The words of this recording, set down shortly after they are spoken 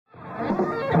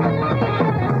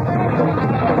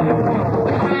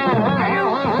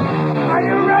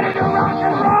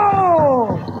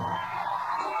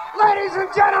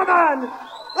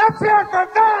Let's hear it for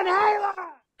Van Halen!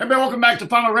 Everybody, welcome back to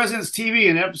Final Residence TV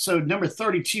and episode number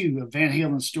 32 of Van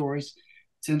Halen Stories.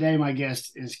 Today, my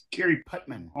guest is Gary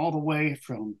Putman, all the way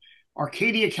from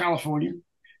Arcadia, California.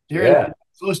 They're Yeah,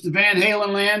 close to Van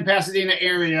Halen land, Pasadena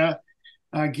area.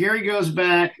 Gary goes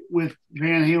back with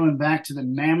Van Halen back to the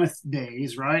Mammoth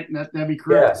days, right? That'd be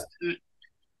correct. yeah.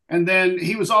 And then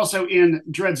he was also in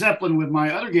Dread Zeppelin with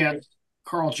my other guest,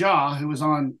 Carl Jaw, who was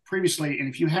on previously. And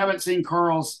if you haven't seen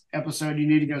Carl's episode, you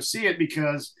need to go see it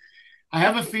because I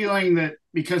have a feeling that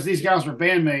because these guys were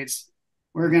bandmates,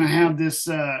 we're going to have this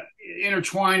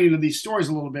intertwining of these stories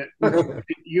a little bit with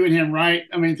you and him, right?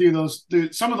 I mean, through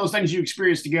some of those things you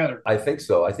experienced together. I think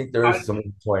so. I think there is some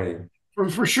pointing.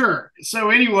 For sure. So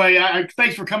anyway,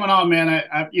 thanks for coming on, man.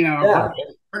 I've Yeah,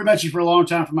 heard about you for a long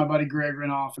time from my buddy Greg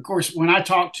Renoff. Of course, when I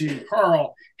talked to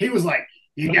Carl, he was like,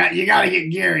 you got to get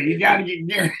Gary. You got to get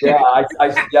Gary. I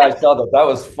saw that. That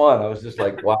was fun. I was just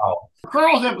like, wow.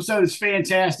 Carl's episode is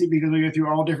fantastic because we go through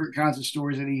all different kinds of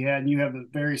stories that he had, and you have a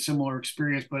very similar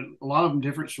experience, but a lot of them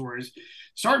different stories.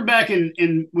 Starting back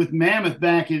in with Mammoth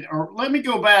or let me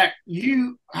go back.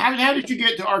 How did you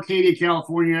get to Arcadia,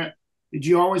 California? Did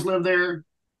you always live there?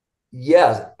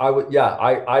 Yes, I would. Yeah,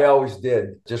 I always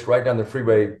did. Just right down the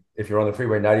freeway. If you're on the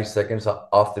freeway, 90 seconds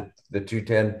off the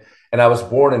 210. And I was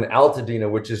born in Altadena,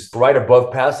 which is right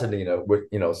above Pasadena.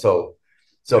 So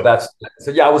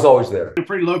yeah, I was always there. I'm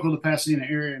pretty local to the Pasadena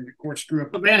area, and of course grew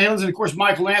up. But Van Halen's, and of course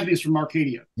Michael Anthony is from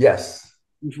Arcadia, Yes.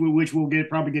 which we'll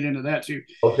probably get into that too.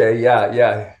 Okay. Yeah.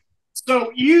 Yeah.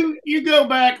 So you go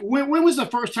back. When was the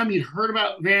first time you heard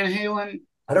about Van Halen?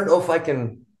 I don't know if I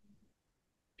can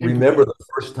remember the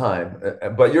first time,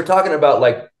 but you're talking about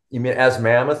like you mean as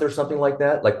Mammoth or something like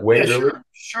that, like way Yeah, early.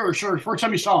 sure. First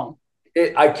time you saw him.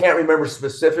 I can't remember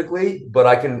specifically, but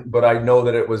I know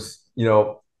that it was,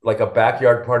 like a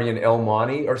backyard party in El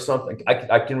Monte or something.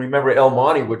 I can remember El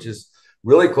Monte, which is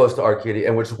really close to Arcadia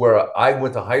and which is where I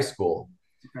went to high school.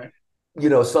 Okay.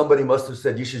 Somebody must have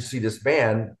said, you should see this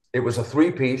band. It was a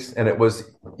three-piece and it was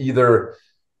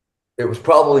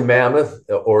probably Mammoth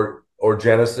or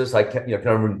Genesis. I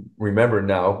can't remember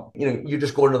now. You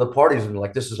just go into the parties and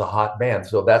like, this is a hot band.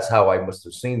 So that's how I must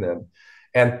have seen them.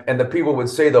 And the people would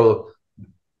say though,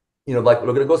 like, we're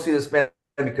going to go see this band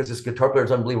because this guitar player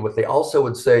is unbelievable. But they also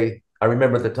would say, I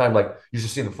remember at the time, like, you should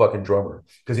see the fucking drummer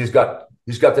because he's got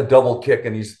the double kick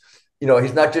and he's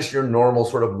not just your normal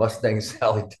sort of Mustang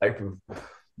Sally type of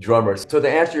drummer. So to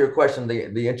answer your question,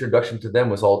 the introduction to them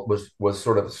was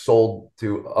sort of sold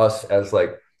to us as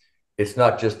like, it's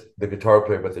not just the guitar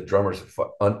player, but the drummer's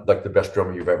like the best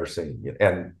drummer you've ever seen.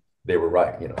 And they were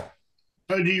right.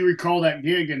 So do you recall that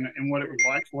gig and what it was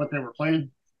like, what they were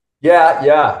playing?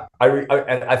 Yeah.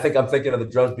 And I think I'm thinking of the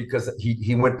drums because he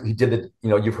did it.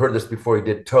 You've heard this before. He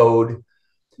did Toad,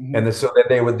 and so that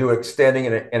they would do extending,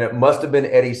 and it must have been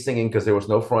Eddie singing because there was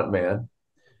no front man.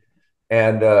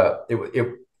 And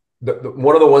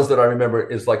one of the ones that I remember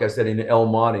is, like I said, in El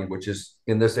Monte, which is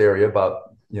in this area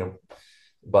about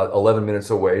 11 minutes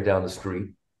away down the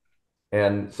street.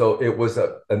 And so it was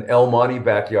an El Monte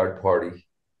backyard party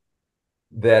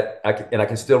that I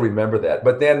can still remember that.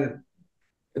 But then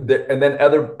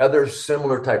other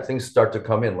similar type things start to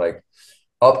come in, like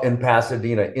up in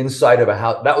Pasadena, inside of a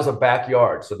house. That was a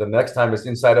backyard. So the next time it's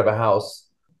inside of a house.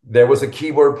 There was a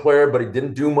keyboard player, but he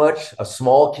didn't do much, a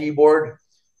small keyboard.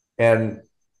 And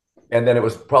then it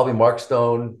was probably Mark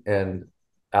Stone and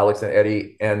Alex and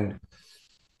Eddie. And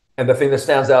the thing that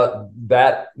stands out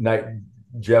that night,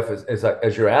 Jeff,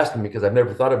 as you're asking me, because I've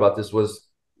never thought about this, was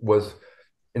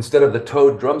instead of the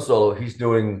Toad drum solo, he's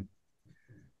doing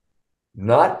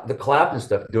not the Clapton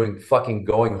stuff, doing fucking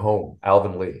Going Home,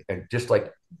 Alvin Lee. And just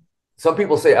like some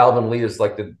people say Alvin Lee is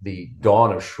like the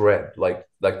dawn of shred, like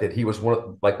that he was one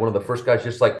of the first guys,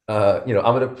 just like, I'm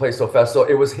going to play so fast. So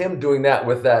it was him doing that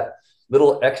with that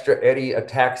little extra Eddie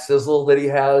attack sizzle that he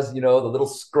has, the little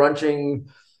scrunching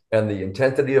and the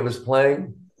intensity of his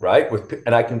playing, right?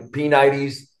 And I can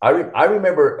P90s. I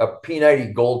remember a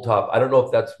P90 gold top. I don't know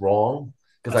if that's wrong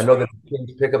because I know that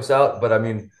King's pickups out, but I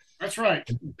mean, that's right.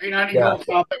 P90 yeah. Gold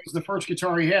Top, that was the first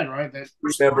guitar he had, right? That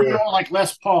Remember, like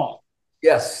Les Paul.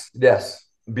 Yes.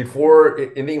 Before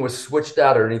anything was switched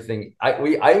out or anything,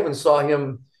 I even saw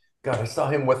him. God, I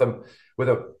saw him with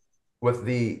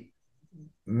the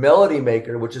Melody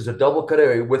Maker, which is a double cut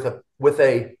area with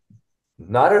a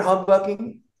not a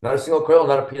humbucking, not a single coil,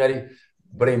 not a P90,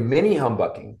 but a mini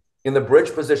humbucking in the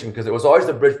bridge position, because it was always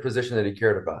the bridge position that he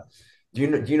cared about. Do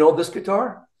you know this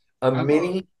guitar? A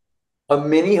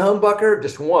mini humbucker,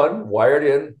 just one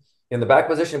wired in the back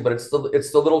position, but it's the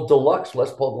little deluxe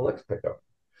Les Paul Deluxe pickup.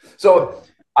 So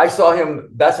I saw him.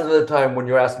 That's another time when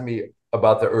you're asking me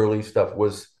about the early stuff,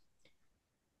 was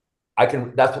I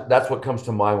can, that's what comes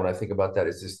to mind when I think about that.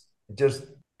 It's just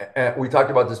we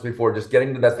talked about this before, just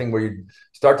getting to that thing where you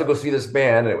start to go see this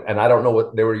band, and I don't know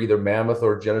what they were, either Mammoth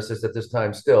or Genesis at this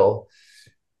time still,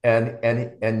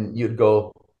 and you'd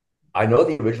go, I know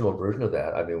the original version of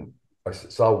that. I mean, I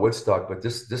saw Woodstock, but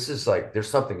this is like,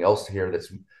 there's something else here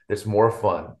that's more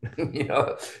fun, you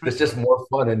know, that's just more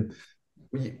fun. And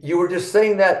you were just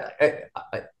saying that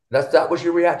that was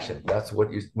your reaction. That's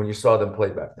what you, when you saw them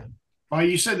play back then. Well,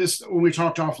 you said this when we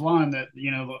talked offline that,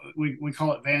 you know, we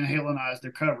call it Van Halenized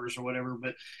their covers or whatever,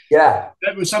 but Yeah,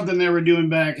 that was something they were doing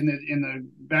back in the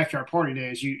backyard party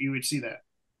days. You would see that.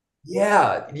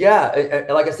 yeah.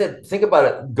 And like I said, think about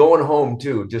it going home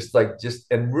too,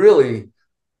 and really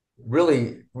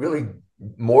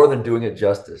more than doing it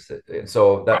justice. And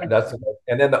so that's,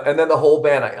 and then the whole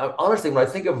band. I honestly, when I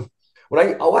think of,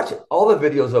 I watch all the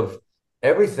videos of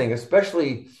everything,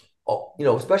 especially, you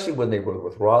know, especially when they were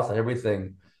with Roth and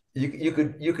everything, you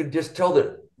could just tell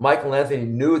that Michael Anthony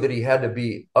knew that he had to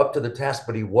be up to the task,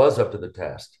 but he was up to the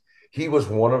task. He was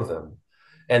one of them.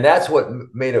 And that's what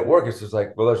made it work. It's just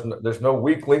like, well, there's no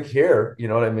weak link here. You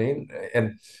know what I mean?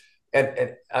 And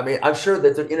I mean, I'm sure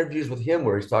that there are interviews with him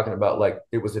where he's talking about like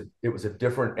it was a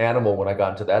different animal when I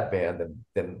got into that band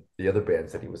than the other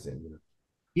bands that he was in. You know?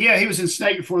 Yeah, he was in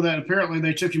Snake before that. Apparently,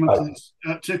 they took him up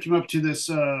to this.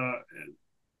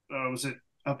 Was it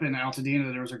up in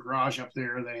Altadena? There was a garage up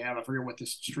there they have. I forget what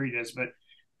this street is, but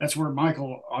that's where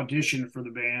Michael auditioned for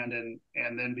the band and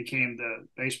then became the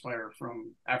bass player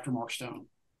from after Mark Stone.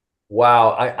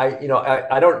 Wow.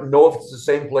 I don't know if it's the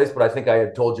same place, but I think I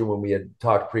had told you when we had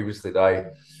talked previously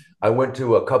that I went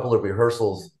to a couple of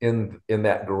rehearsals in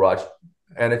that garage,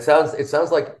 and it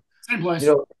sounds like, same place. You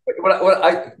know, when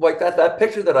I like that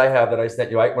picture that I have that I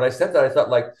sent you. When I sent that, I thought,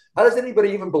 like, how does anybody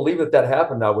even believe that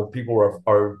happened now when people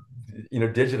are you know,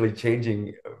 digitally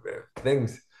changing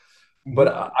things? Mm-hmm.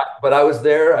 But I was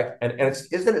there, and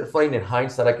isn't it funny in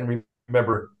hindsight? I can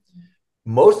remember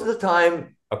most of the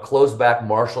time a closed back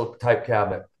Marshall type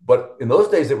cabinet, but in those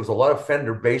days it was a lot of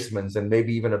Fender Bassmans and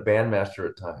maybe even a Bandmaster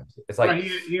at times. It's like, right,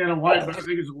 he had a white, I think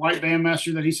it was a white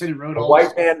Bandmaster that he said he wrote a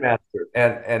white Bandmaster,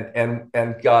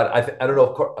 and God, I don't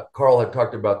know if Carl had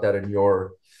talked about that in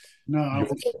your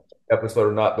episode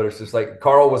or not, but it's just like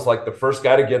Carl was like the first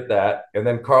guy to get that, and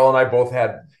then Carl and I both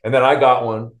had, and then I got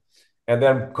one, and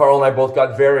then Carl and I both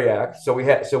got Variac. So we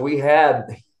had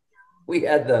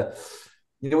the,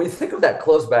 you know, when you think of that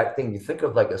closed back thing, you think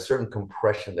of like a certain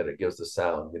compression that it gives the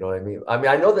sound. You know what I mean? I mean,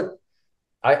 I know that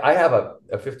I have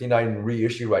a 59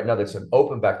 reissue right now that's an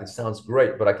open back that sounds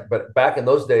great, but back in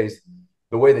those days,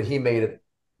 the way that he made it,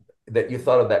 that you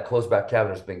thought of that closed back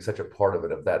cabinet as being such a part of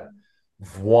it, of that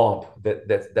whomp,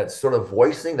 that sort of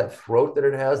voicing, that throat that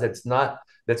it has,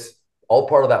 that's all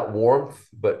part of that warmth,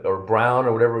 or brown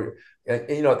or whatever. And,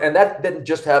 you know, and that didn't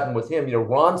just happen with him. You know,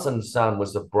 Ronson's sound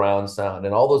was a brown sound,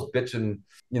 and all those bitchin',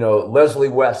 you know, Leslie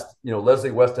West in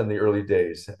the early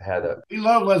days had a. We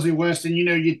love Leslie West, and you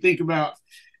know, you think about.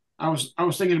 I was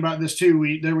thinking about this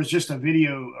too. There was just a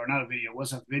video, or not a video, it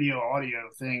was a video audio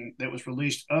thing that was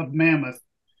released of Mammoth,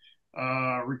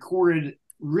 recorded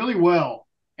really well,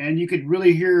 and you could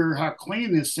really hear how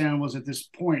clean this sound was at this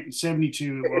point in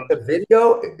 '72. It was. The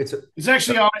video, it's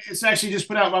actually just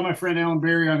put out by my friend Alan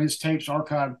Berry on his Tapes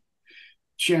Archive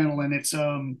channel, and it's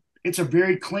a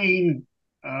very clean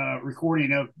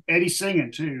recording of Eddie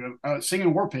singing too,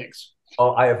 singing War Pigs.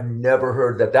 Oh, I have never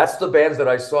heard that. That's the bands that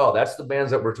I saw. That's the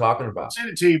bands that we're talking about. I'll send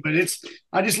it to you, but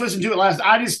I just listened to it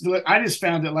I just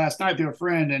found it last night through a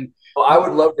friend, and I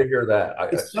would love to hear that.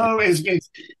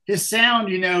 His sound,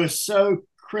 you know, is so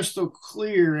crystal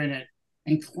clear in it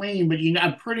and clean, but you know,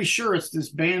 I'm pretty sure it's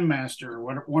this Bandmaster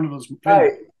or one of those.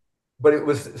 Right. But it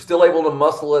was still able to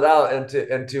muscle it out and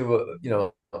to you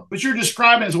know. What you're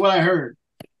describing is what I heard.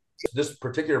 This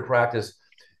particular practice,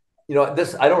 you know,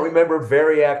 I don't remember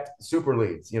Variac super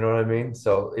leads, you know what I mean?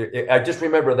 So I just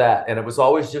remember that. And it was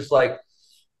always just like,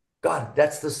 God,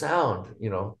 that's the sound, you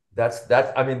know,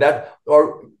 I mean,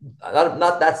 or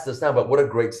not that's the sound, but what a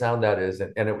great sound that is.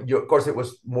 And of course, it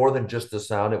was more than just the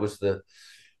sound. It was the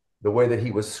way that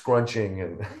he was scrunching.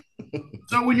 And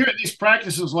so when you're at these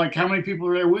practices, like how many people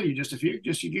are there with you? Just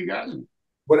you guys?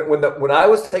 When I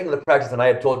was taking the practice, and I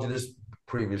had told you this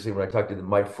previously when I talked to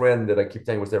my friend that I keep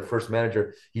telling was their first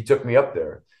manager, he took me up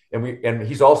there, and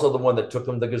he's also the one that took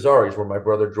them to Gazzari's, where my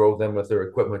brother drove them with their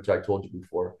equipment, which I told you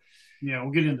before. Yeah,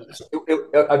 we'll get into this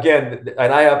again.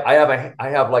 And I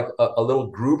have like a little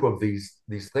group of these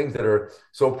things that are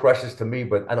so precious to me,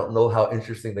 but I don't know how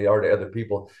interesting they are to other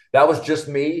people. That was just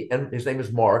me, and his name is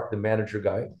Mark, the manager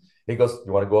guy. He goes,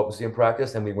 "You want to go up and see him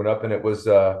practice?" And we went up, and it was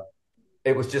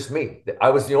it was just me.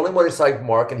 I was the only one besides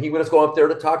Mark, and he would just go up there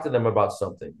to talk to them about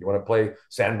something. You want to play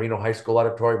San Marino High School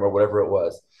Auditorium or whatever it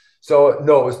was. So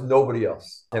no, it was nobody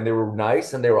else. And they were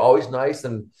nice, and they were always nice.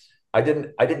 And I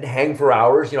didn't hang for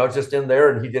hours. I was just in there,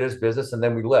 and he did his business, and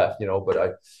then we left.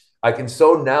 But I can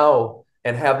so now,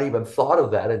 and haven't even thought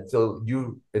of that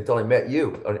until I met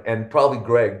you, and probably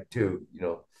Greg too.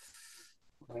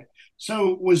 Right.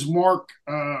 So was Mark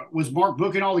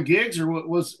booking all the gigs, or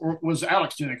was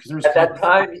Alex doing it? Because there was At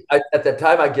that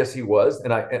time, I guess he was,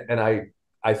 and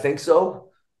I think so.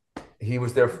 He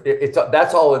was there.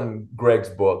 That's all in Greg's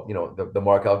book, the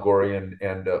Mark Algori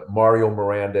and Mario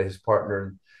Miranda, his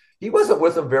partner. He wasn't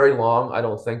with him very long, I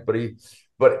don't think,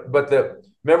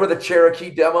 remember the Cherokee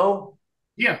demo?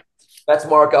 Yeah. That's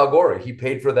Mark Algori. He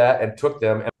paid for that and took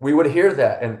them, and we would hear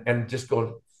that and just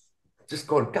going,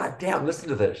 God damn, listen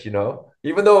to this,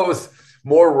 even though it was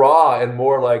more raw and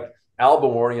more like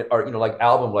album orient, or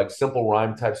like simple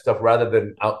rhyme type stuff, rather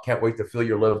than Can't Wait to Feel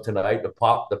Your Love Tonight, the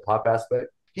pop aspect.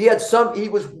 He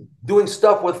was doing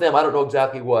stuff with them. I don't know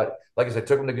exactly what. Like I said,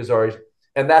 took him to Gazzarri's,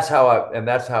 and that's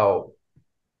how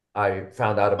I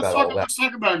found out about all that. Let's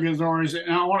talk about Gazzarri's, and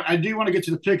I do want to get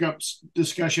to the pickups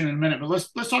discussion in a minute, but let's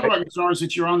talk about Gazzarri's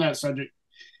since you're on that subject.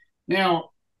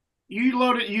 Now, you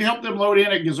helped them load in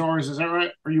at Gazzarri's, is that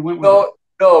right? Or you went with them?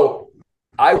 No.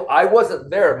 I wasn't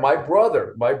there. My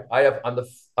brother, I'm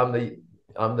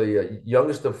the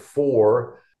youngest of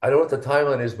four. I don't know what the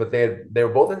timeline is, but they were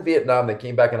both in Vietnam. They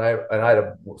came back,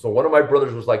 so one of my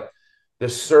brothers was like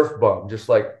this surf bum, just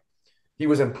like he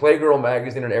was in Playgirl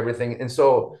magazine and everything. And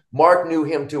so Mark knew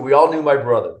him too. We all knew my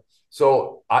brother.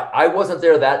 So I wasn't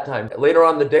there that time. Later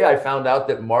on in the day, I found out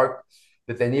that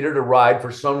they needed a ride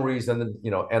for some reason,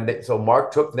 so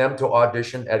Mark took them to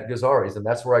audition at Gazzarri's, and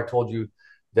that's where I told you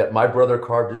that my brother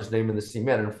carved his name in the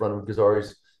cement in front of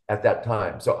Gazzarri's at that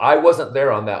time. So I wasn't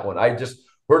there on that one. I just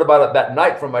heard about it that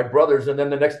night from my brothers, and then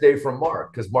the next day from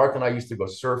Mark, because Mark and I used to go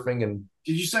surfing. And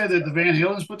did you say that the Van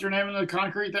Halens put their name in the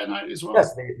concrete that night as well?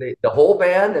 Yes, the whole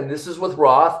band, and this is with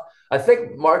Roth. I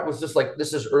think Mark was just like,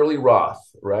 this is early Roth,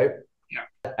 right?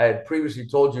 Yeah. I had previously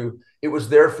told you it was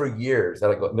there for years.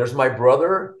 There's my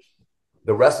brother,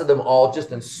 the rest of them all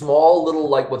just in small little,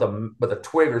 like with a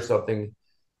twig or something,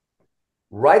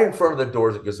 right in front of the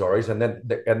doors at Gazzarri's, and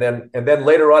then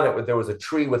later on, there was a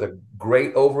tree with a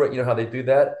grate over it. You know how they do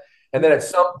that, and then at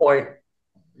some point,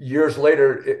 years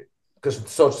later,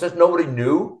 since nobody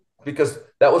knew, because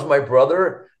that was my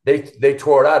brother, they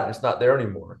tore it out and it's not there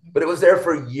anymore. But it was there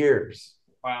for years.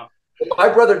 Wow. My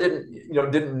brother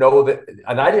didn't know that,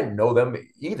 and I didn't know them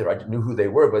either. I knew who they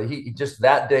were, but he just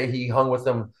that day he hung with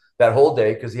them that whole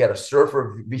day because he had a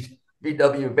surfer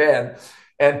VW van.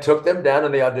 And took them down,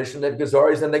 and they auditioned at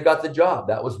Gazzarri's, and they got the job.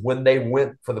 That was when they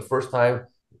went for the first time.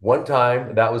 One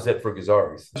time, that was it for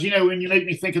Gazzarri's. When you make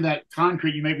me think of that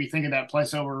concrete, you make me think of that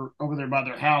place over there by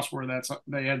their house where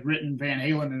they had written Van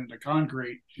Halen into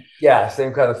concrete. Yeah,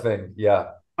 same kind of thing.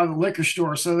 Yeah. By the liquor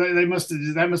store, so that must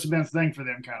have been a thing for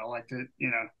them, kind of like that,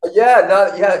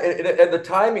 Yeah, and the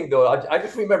timing though, I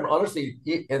just remember honestly,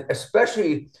 and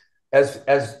especially as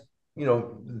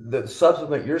the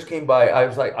subsequent years came by, I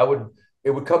was like, it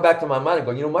would come back to my mind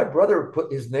and go, my brother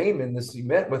put his name in the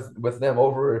cement with them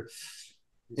over,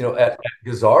 at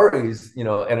Gazzarri's,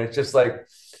 and it's just like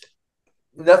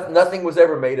nothing was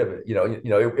ever made of it,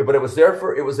 but it was there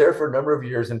for a number of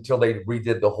years until they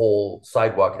redid the whole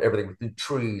sidewalk, everything with the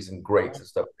trees and grates and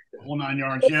stuff. Whole 9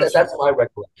 yards. Yeah, that's my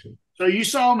recollection. So you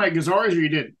saw them at Gazzarri's, or you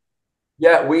didn't?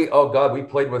 Yeah, we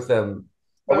played with them.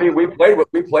 We played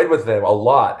with them a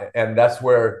lot, and that's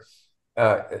where.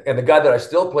 And the guy that I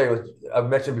still play with, I've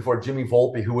mentioned before, Jimmy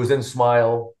Volpe, who was in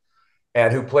Smile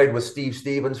and who played with Steve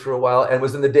Stevens for a while and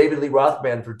was in the David Lee Roth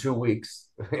band for 2 weeks.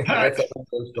 That's a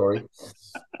whole story.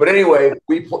 But anyway,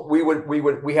 we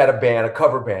had a band, a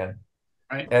cover band,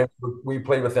 right, and we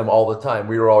played with them all the time.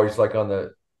 We were always like on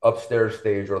the upstairs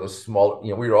stage or the small,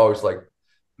 we were always like,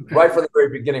 okay. Right from the very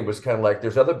beginning was kind of like,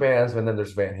 there's other bands and then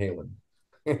there's Van Halen.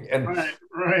 And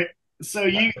right. So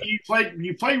you played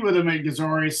with them at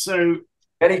Gazzarri's. So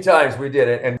many times we did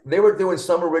it, and they were doing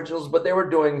some originals, but they were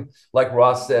doing, like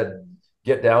Ross said,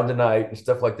 Get Down Tonight and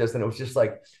stuff like this, and it was just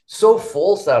like so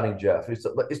full sounding, Jeff.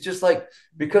 It's just like,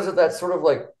 because of that sort of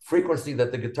like frequency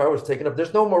that the guitar was taking up,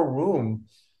 there's no more room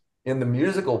in the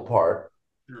musical part.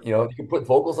 You can put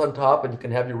vocals on top and you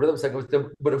can have your rhythm section with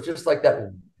them, but it was just like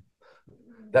that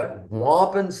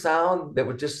whomping sound that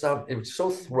would just sound, it was so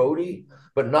throaty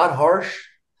but not harsh.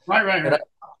 Right. And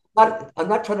I'm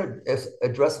not trying to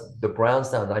address the Brown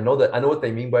sound. I know what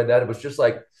they mean by that. It was just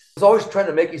like, I was always trying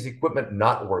to make his equipment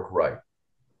not work right.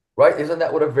 Isn't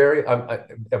that what a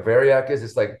variac is?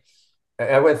 It's like,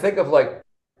 And I would think of like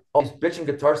all these bitching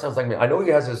guitar sounds like me. I know he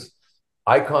has his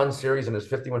Icon series and his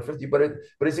 5150,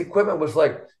 but his equipment was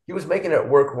like he was making it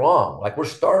work wrong. Like we're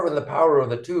starving the power of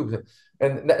the tubes,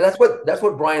 and that's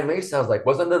what Brian May sounds like.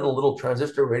 Wasn't it a little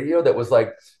transistor radio that was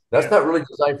like that's not really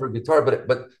designed for guitar,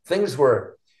 but things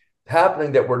were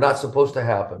happening that were not supposed to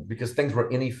happen because things were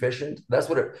inefficient. That's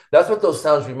what those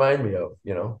sounds remind me of.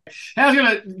 You know. I was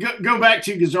gonna go back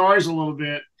to Gazzarri's a little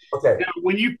bit. Okay. Now,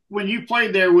 when you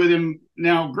played there with him,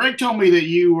 now Greg told me that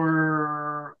you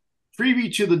were privy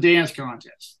to the dance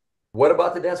contest. What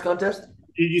about the dance contest?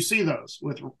 Did you see those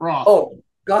with Roth? Oh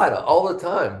God, all the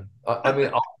time. I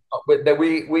mean, that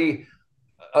we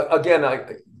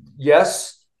again,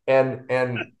 yes, and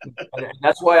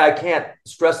that's why I can't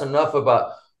stress enough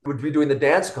about would be doing the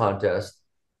dance contest,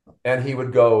 and he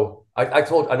would go. I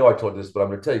know I told you this, but I'm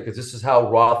going to tell you because this is how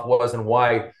Roth was and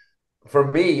why.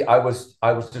 For me, I was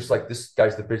just like this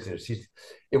guy's the business.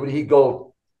 He'd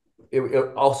go.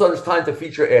 All of a sudden, it's time to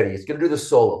feature Eddie. He's going to do the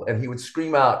solo, and he would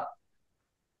scream out.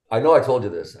 I know I told you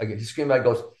this. He screamed out,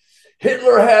 goes,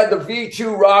 Hitler had the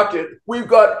V2 rocket. We've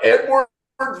got Edward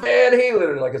Van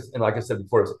Halen. And like I said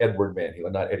before, it's Edward Van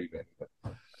Halen, not Eddie Van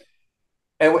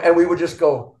Halen. And we would just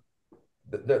go,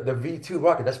 the V2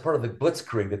 rocket, that's part of the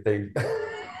Blitzkrieg that they.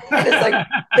 It's like,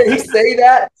 did he say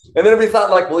that? And then we thought,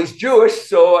 like, well, he's Jewish,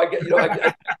 so I get,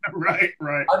 right.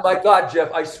 Oh my God, Jeff,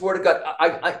 I swear to God,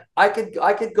 I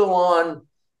could go on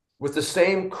with the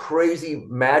same crazy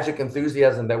magic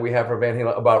enthusiasm that we have for Van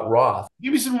Halen about Roth.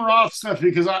 Give me some Roth stuff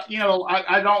because I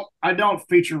don't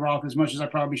feature Roth as much as I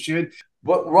probably should.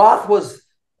 But Roth was,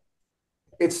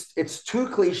 it's too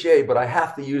cliche, but I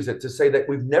have to use it to say that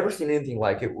we've never seen anything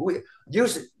like it.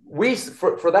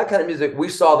 For that kind of music, we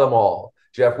saw them all.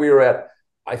 Jeff, we were at,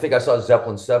 I think I saw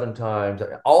Zeppelin 7 times,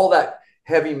 all that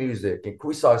heavy music. And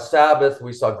we saw Sabbath,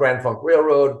 we saw Grand Funk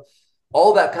Railroad,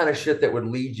 all that kind of shit that would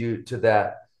lead you to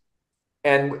that.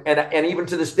 And even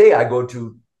to this day, I go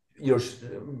to,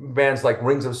 bands like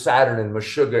Rings of Saturn and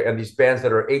Meshuggah and these bands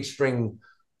that are 8-string,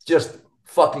 just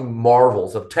fucking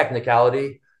marvels of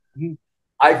technicality. Mm-hmm.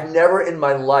 I've never in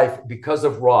my life, because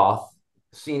of Roth,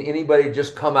 seen anybody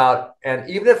just come out. And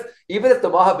even if the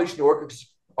Mahavishnu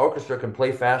Orchestra can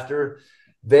play faster,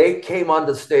 they came on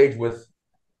the stage with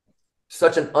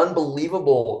such an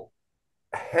unbelievable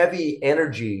heavy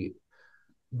energy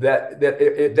that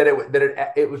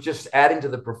it was just adding to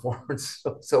the performance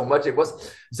so much. It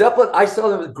was Zeppelin. I saw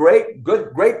them, great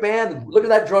band. Look at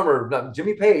that drummer,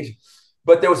 Jimmy Page.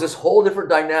 But there was this whole different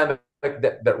dynamic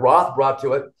that Roth brought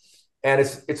to it, and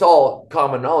it's all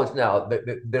common knowledge now.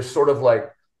 There's sort of like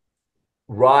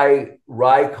wry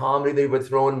comedy they would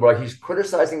throw in where he's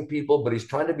criticizing people, but he's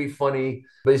trying to be funny.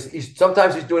 But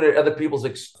sometimes he's doing it at other people's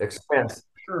expense.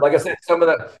 Sure. Like I said, some of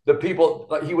the people,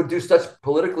 like he would do such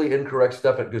politically incorrect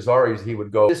stuff at Gazzarri's. He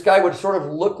would go, this guy would sort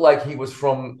of look like he was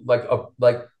from like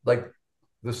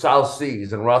the South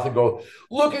Seas, and Roth would go,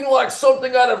 looking like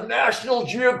something out of National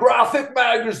Geographic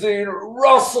magazine,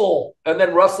 Russell. And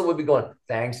then Russell would be going,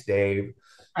 thanks, Dave.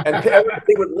 And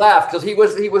everybody would laugh because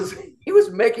he was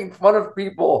making fun of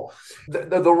people.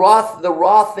 The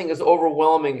Roth thing is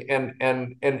overwhelming, and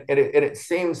it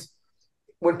seems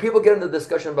when people get into the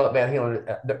discussion about Van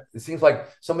Halen, it seems like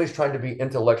somebody's trying to be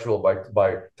intellectual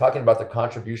by talking about the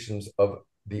contributions of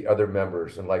the other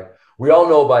members, and like we all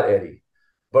know about Eddie,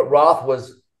 but Roth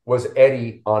was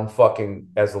Eddie on fucking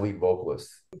as the lead vocalist.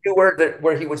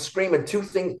 Where he would scream and two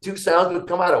sounds would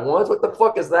come out at once. What the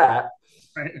fuck is that?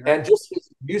 Right. And just his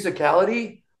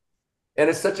musicality, and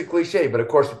it's such a cliche, but of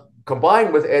course,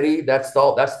 combined with Eddie, that's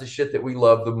the shit that we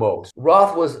love the most.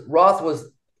 Roth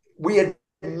was we had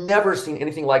never seen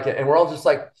anything like it, and we're all just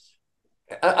like,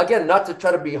 again, not to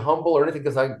try to be humble or anything,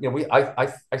 because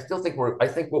I still think I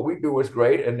think what we do is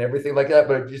great and everything like that,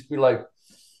 but it'd just be like,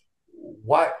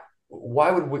 why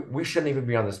would we shouldn't even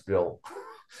be on this bill?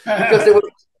 Because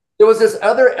there was this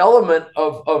other element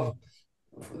of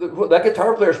that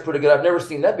guitar player is pretty good. I've never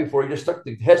seen that before. He just stuck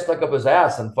up his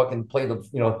ass and fucking played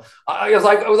the, I was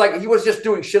like, he was just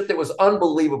doing shit that was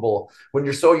unbelievable when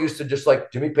you're so used to just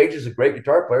like Jimmy Page is a great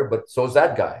guitar player, but so is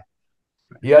that guy.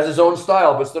 He has his own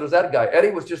style, but so does that guy.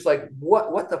 Eddie was just like,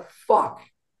 what the fuck?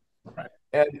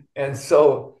 Right. And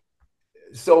so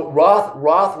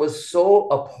Roth was so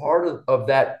a part of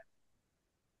that.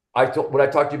 When I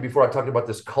talked to you before, I talked about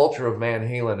this culture of Van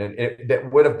Halen, and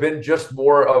that would have been just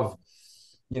more of,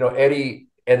 Eddie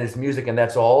and his music, and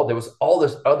that's all. There was all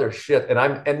this other shit,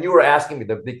 and you were asking me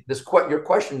your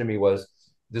question to me was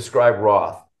describe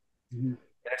Roth, and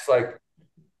it's like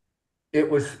it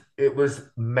was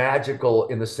magical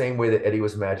in the same way that Eddie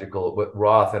was magical with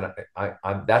Roth, and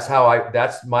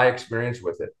that's my experience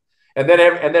with it. And then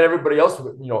everybody else,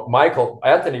 Michael,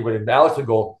 Anthony and Alex would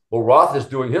go, well, Roth is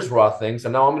doing his Roth thing, so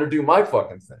now I'm going to do my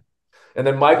fucking thing. And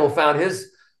then Michael found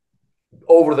his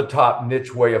over the top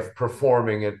niche way of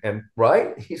performing, and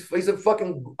right, he's a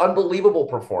fucking unbelievable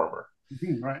performer,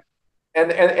 right?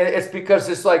 And it's because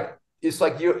it's like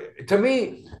you to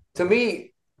me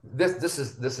this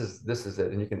is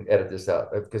it, and you can edit this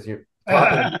out because you're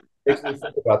talking makes me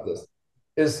think about this.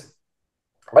 Is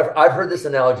I've heard this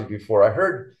analogy before. I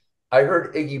heard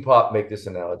Iggy Pop make this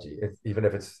analogy, even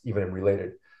if it's even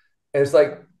related. And it's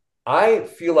like, I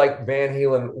feel like Van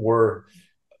Halen were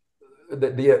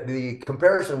the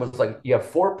comparison was like, you have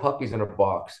 4 puppies in a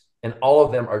box and all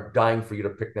of them are dying for you to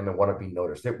pick them and want to be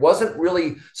noticed. It wasn't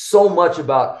really so much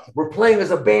about we're playing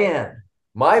as a band.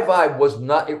 My vibe was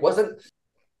not, it wasn't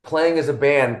playing as a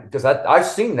band, because I've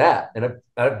seen that and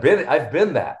I've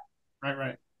been that.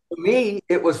 Right. To me,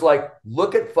 it was like,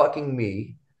 look at fucking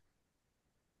me.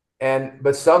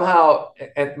 But somehow,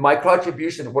 and my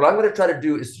contribution, what I'm going to try to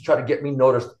do is to try to get me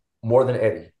noticed more than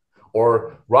Eddie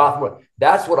or Roth.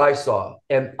 That's what I saw.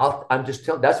 And I'm just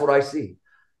telling, that's what I see.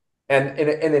 And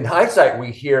in hindsight,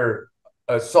 we hear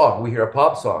a song, we hear a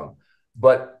pop song,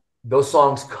 but those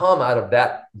songs come out of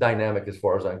that dynamic as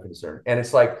far as I'm concerned. And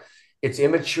it's like, it's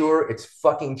immature, it's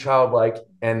fucking childlike.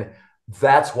 And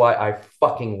that's why I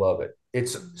fucking love it.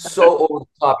 It's so over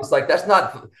the top. It's like, that's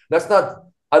not,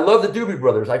 I love the Doobie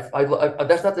Brothers. I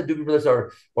that's not the Doobie Brothers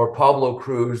or Pablo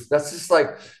Cruz. That's just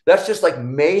like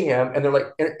mayhem. And they're like,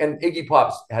 and Iggy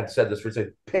Pop had said this, where he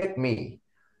said, pick me.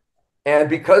 And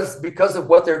because of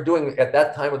what they're doing at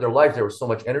that time of their lives, there was so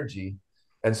much energy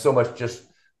and so much just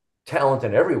talent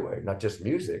in every way, not just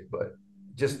music, but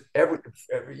just every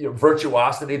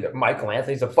virtuosity. That Michael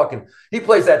Anthony's he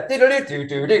plays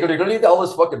that all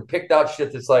this fucking picked out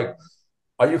shit. That's like,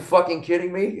 are you fucking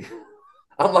kidding me?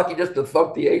 I'm lucky just to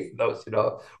thump the 8th notes,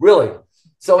 really.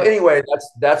 So anyway,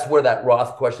 that's where that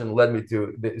Roth question led me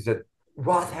to, is that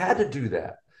Roth had to do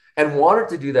that and wanted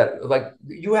to do that. Like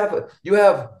you have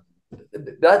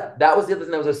that was the other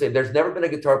thing I was going to say. There's never been a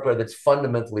guitar player that's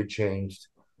fundamentally changed,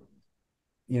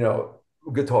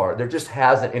 guitar. There just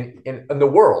hasn't in the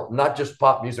world, not just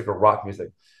pop music or rock music.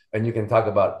 And you can talk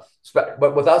about,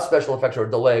 but without special effects or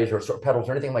delays or pedals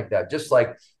or anything like that. Just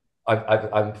like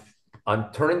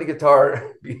I'm turning the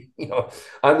guitar,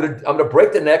 I'm gonna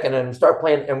break the neck and then start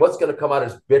playing, and what's gonna come out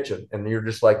is bitching. And you're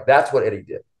just like, that's what Eddie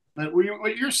did. But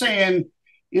what you're saying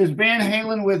is Van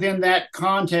Halen within that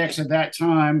context at that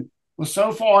time was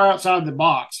so far outside the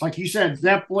box, like you said,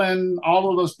 Zeppelin, all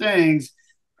of those things,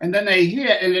 and then they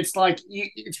hit, and it's like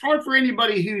it's hard for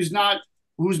anybody who's not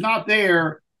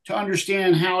there to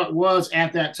understand how it was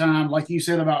at that time, like you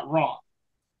said about Roth.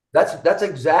 That's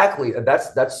exactly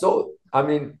that's so. I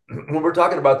mean, when we're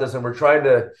talking about this and we're trying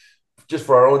to, just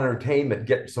for our own entertainment,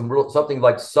 get something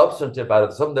like substantive out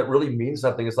of it, something that really means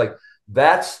something. It's like,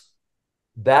 that's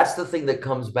the thing that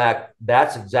comes back.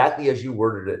 That's exactly as you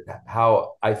worded it,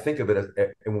 how I think of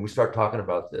it. And when we start talking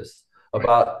about this,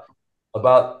 about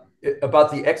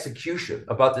the execution,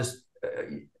 about this,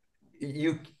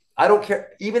 I don't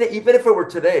care. Even if it were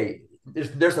today,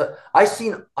 I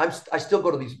still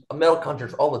go to these metal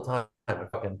concerts all the time.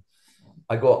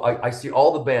 I see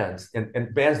all the bands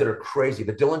and bands that are crazy.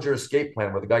 The Dillinger Escape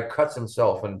Plan, where the guy cuts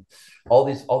himself, and all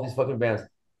these fucking bands.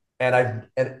 And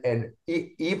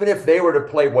even if they were to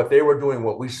play what they were doing,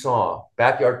 what we saw,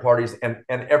 backyard parties and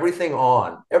everything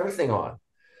on,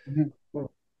 mm-hmm.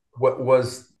 What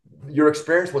was your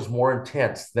experience was more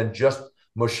intense than just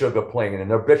Meshuggah playing. And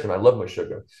they're bitching. I love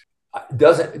Meshuggah.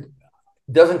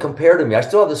 Doesn't compare to me. I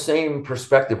still have the same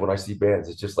perspective when I see bands.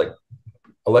 It's just like,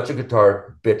 electric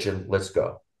guitar, bitching, let's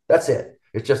go. That's it.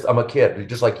 It's just, I'm a kid,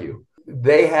 just like you.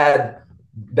 They had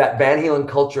that Van Halen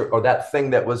culture, or that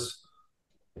thing that was,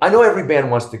 I know every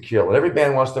band wants to kill and every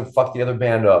band wants to fuck the other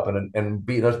band up and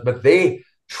beat us, but they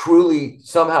truly,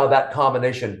 somehow that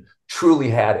combination truly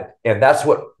had it. And that's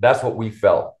what we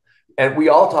felt. And we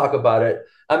all talk about it.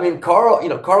 I mean, Carl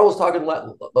was talking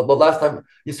the last time.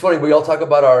 It's funny, we all talk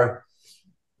about our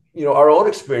own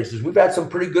experiences. We've had some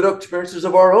pretty good experiences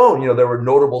of our own, that were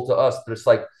notable to us. But it's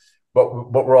like,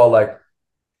 but we're all like,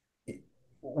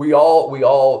 we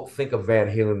all think of Van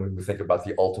Halen when we think about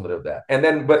the ultimate of that. And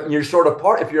then, but you're sort of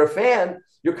part. If you're a fan,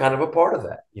 you're kind of a part of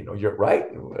that. You're right.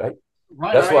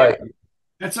 That's why.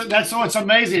 That's what's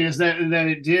amazing is that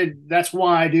it did. That's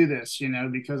why I do this,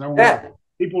 because I want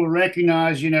people to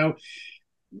recognize,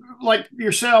 like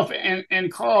yourself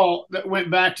and Carl, that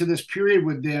went back to this period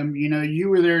with them. You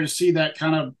were there to see that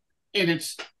kind of, and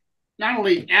it's not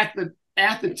only at the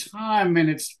time in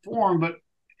its form, but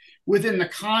within the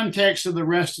context of the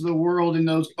rest of the world and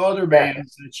those other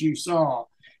bands that you saw.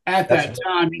 at that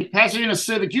time. Pasadena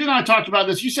Civic. You and I talked about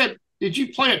this. You said, did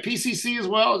you play at PCC as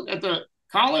well at the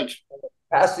college?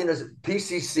 Pasadena's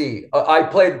PCC. I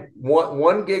played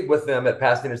one gig with them at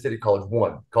Pasadena City College,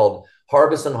 one called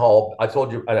Harbison Hall. I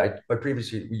told you,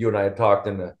 previously you and I had talked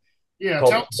in the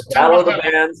called the Battle of the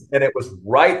Bands, and it was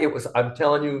right. It was. I'm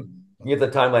telling you, you get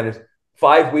the timeline. It's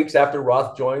 5 weeks after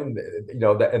Roth joined,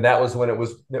 and that was when it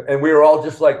was, and we were all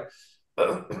just like,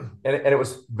 and it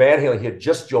was Van Halen. He had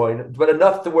just joined, but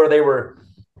enough to where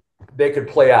they could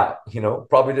play out.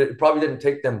 Probably didn't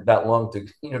take them that long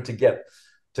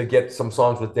to get some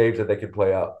songs with Dave that they could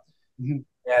play out. Mm-hmm.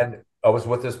 And I was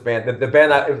with this band. The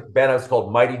band I was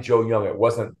called Mighty Joe Young. It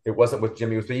wasn't with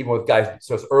Jimmy. It was even with guys.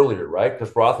 So it's earlier, right?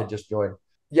 Because Roth had just joined.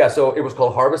 Yeah. So it was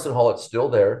called Harbison Hall. It's still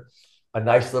there. A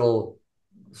nice little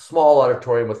small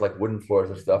auditorium with like wooden floors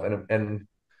and stuff.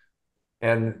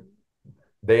 And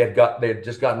they had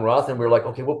just gotten Roth, and we were like,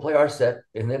 okay, we'll play our set.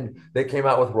 And then they came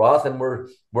out with Roth, and we're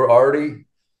already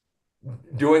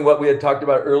doing what we had talked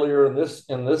about earlier in this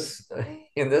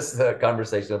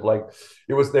conversation of like,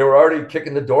 they were already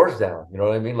kicking the doors down. You know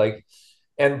what I mean? Like,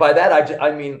 and by that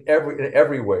I mean in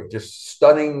every way, just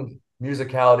stunning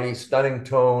musicality, stunning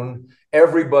tone.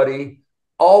 Everybody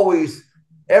always.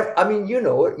 I mean, you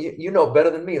know it. You know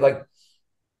better than me. Like,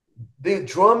 the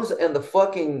drums and the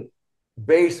fucking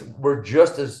bass were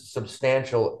just as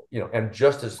substantial, and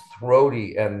just as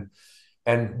throaty, and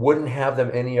wouldn't have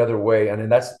them any other way.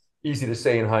 And that's easy to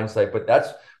say in hindsight,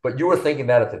 but you were thinking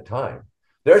that at the time.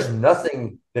 There's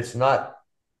nothing that's not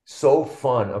so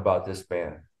fun about this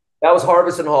band. That was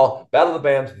Harbison Hall, Battle of the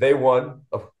Bands. They won.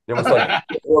 There was like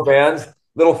 4 bands,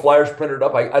 little flyers printed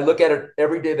up. I look at it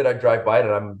every day that I drive by it,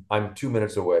 and I'm 2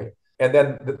 minutes away. And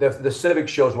then the Civic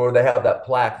shows where they have that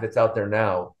plaque that's out there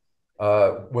now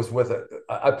was with it.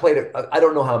 I played it. I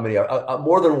don't know how many.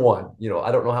 More than one.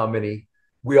 I don't know how many.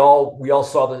 We all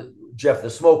saw the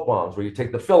smoke bombs, where you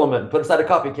take the filament and put it inside a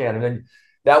coffee can, and then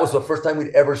that was the first time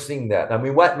we'd ever seen that. I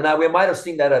mean, we might have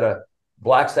seen that at a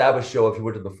Black Sabbath show if you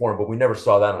went to the Forum, but we never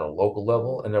saw that on a local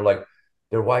level. And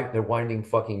they're winding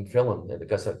fucking filament. They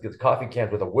got the coffee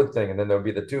cans with a wood thing, and then there would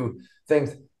be the 2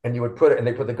 things, and you would put it, and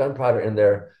they put the gunpowder in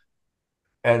there.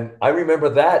 And I remember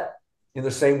that in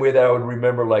the same way that I would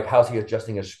remember like how's he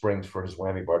adjusting his springs for his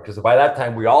whammy bar, because by that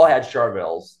time we all had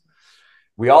Charvels.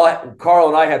 Carl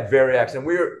and I had Variacs, and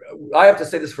I have to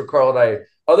say this for Carl and I,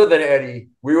 other than Eddie,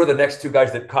 we were the next 2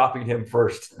 guys that copied him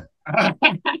first.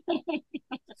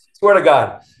 Swear to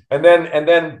God. And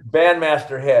then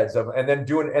bandmaster heads and then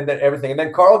everything. And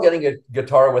then Carl getting a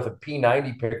guitar with a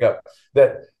P90 pickup.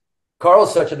 That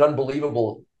Carl's such an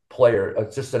unbelievable player,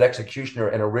 just an executioner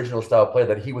and original style player,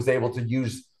 that he was able to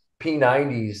use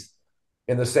P90s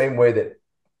in the same way that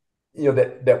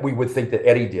that we would think that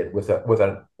Eddie did with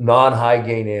a non-high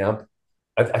gain amp.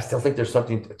 I still think there's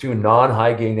something to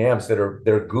non-high gain amps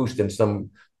they're goosed in some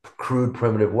crude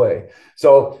primitive way.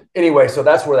 So anyway, so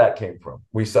that's where that came from.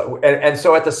 We saw, and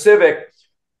so at the Civic,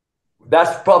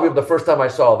 that's probably the first time I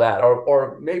saw that,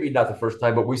 or maybe not the first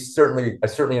time, but I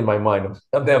certainly in my mind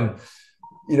of them,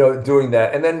 doing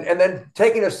that, and then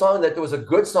taking a song that was a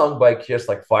good song by Kiss,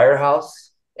 like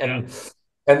Firehouse, and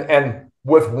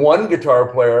with one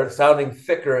guitar player sounding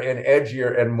thicker and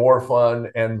edgier and more fun,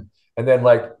 and then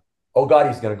like, oh God,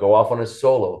 he's going to go off on his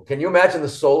solo. Can you imagine the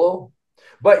solo?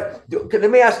 But let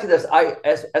me ask you this: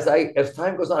 as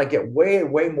time goes on, I get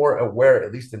way more aware,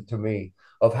 at least to me,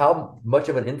 of how much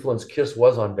of an influence Kiss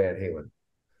was on Van Halen.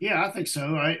 Yeah, I think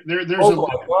so. Right?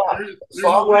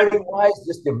 Songwriting wise,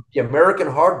 just the American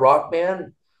hard rock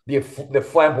band, the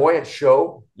flamboyant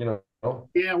show,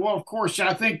 Yeah, well, of course,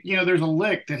 I think there's a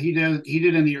lick that he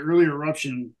did in the early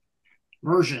Eruption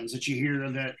versions that you hear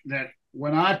that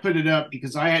when I put it up,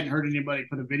 because I hadn't heard anybody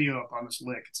put a video up on this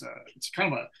lick. It's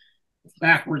kind of a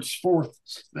backwards fourth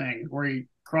thing where he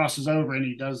crosses over and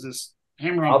he does this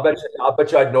hammer on. I'll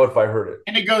bet you I'd know if I heard it.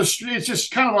 And it goes. It's just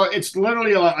kind of it's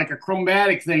literally like a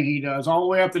chromatic thing he does all the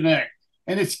way up the neck,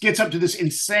 and it gets up to this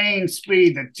insane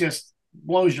speed that just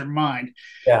blows your mind.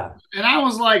 Yeah. And I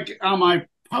was like, on my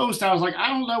post, I was like, I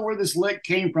don't know where this lick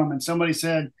came from, and somebody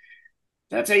said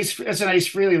that's an Ace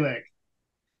Frehley lick.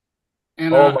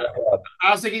 And oh my God.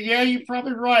 I was thinking, yeah, you're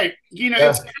probably right.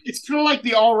 It's kind of like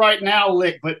the All Right Now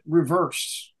lick, but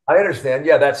reversed. I understand.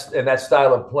 Yeah, that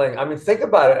style of playing. I mean, think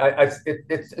about it.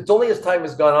 It's only as time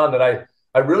has gone on that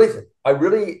I really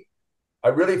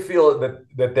feel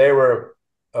that they were,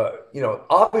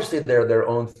 obviously they're their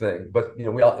own thing, but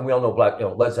we all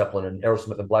know Led Zeppelin and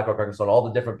Aerosmith and Black Rock Arkansas and all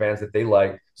the different bands that they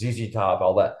like, ZZ Top,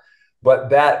 all that. But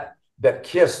that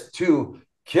Kiss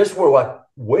were what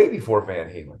way before Van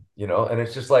Halen, and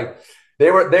it's just like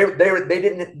they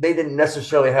didn't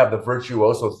necessarily have the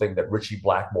virtuoso thing that Richie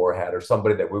Blackmore had, or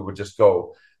somebody that we would just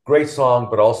go, great song,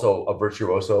 but also a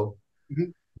virtuoso.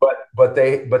 Mhm. But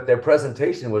their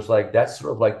presentation was like, that's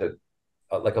sort of like the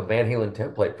like a Van Halen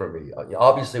template for me.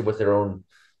 Obviously with their own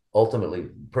ultimately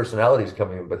personalities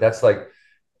coming in, but that's like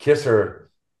Kisser,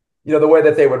 the way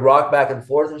that they would rock back and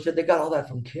forth and shit. They got all that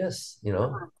from Kiss,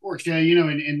 Of course, yeah,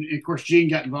 and of course Gene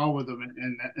got involved with them,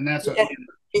 and that's a,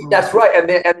 That's right,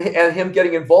 and him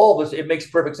getting involved, it makes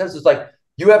perfect sense. It's like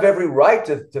you have every right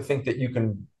to think that you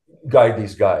can guide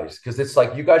these guys, because it's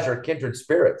like you guys are kindred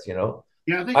spirits.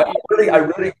 Yeah, I think I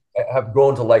really have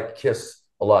grown to like Kiss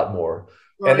a lot more.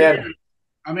 well, And then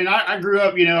I mean, I grew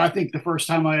up, I think the first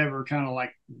time I ever kind of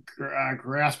like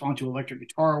grasped onto electric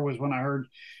guitar was when I heard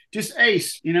just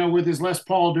Ace, with his Les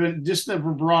Paul doing just the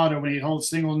vibrato when he'd hold a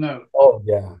single note. oh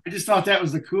yeah, I just thought that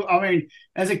was the cool. I mean,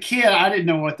 as a kid, I didn't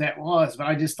know what that was, but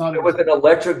I just thought it was an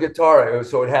electric guitar,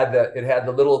 so it had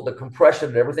the compression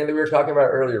and everything that we were talking about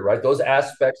earlier, right? Those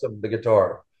aspects of the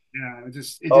guitar. Yeah,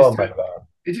 Oh my God.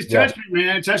 it just Yeah. touched me,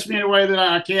 man. It touched me in a way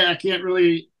that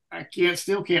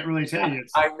still can't really tell you.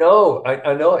 I know,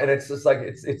 I know, and it's just like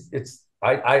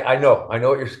I know, I know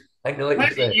what you're saying.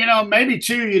 Maybe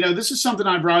too, this is something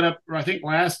I brought up, I think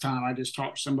last time I just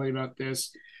talked to somebody about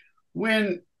this.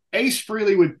 When Ace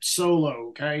Frehley would solo,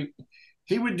 okay,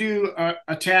 he would do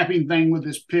a tapping thing with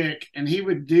his pick, and he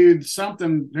would do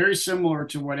something very similar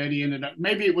to what Eddie ended up.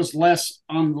 Maybe it was less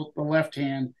on the left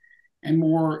hand and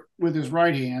more with his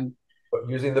right hand. But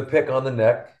using the pick on the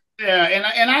neck. Yeah,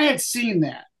 and I had seen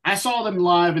that. I saw them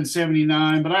live in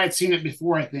 '79, but I had seen it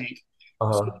before, I think.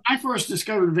 So when I first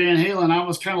discovered Van Halen, I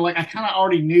was kind of like, I kind of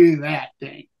already knew that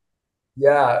thing.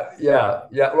 Yeah.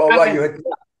 Well, right.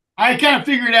 I kind of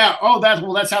figured out,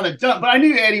 that's how that's done. But I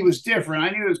knew Eddie was different.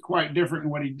 I knew it was quite different in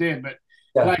what he did, but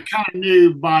I kind of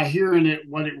knew by hearing it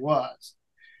what it was.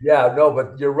 Yeah, no,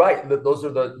 but you're right. Those are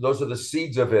the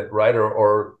seeds of it, right?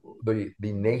 Or the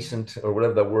nascent, or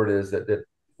whatever the word is that.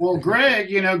 Well,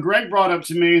 Greg brought up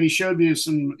to me, and he sent me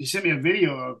a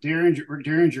video of Rick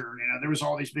Derringer. There was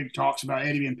all these big talks about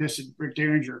Eddie being pissed at Rick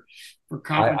Derringer for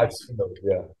comping. I've seen those,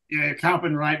 yeah. Yeah,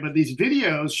 comping, right. But these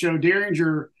videos show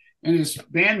Derringer and his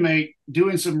bandmate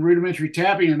doing some rudimentary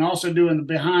tapping, and also doing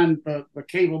the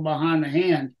cable behind the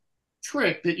hand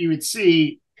trick that you would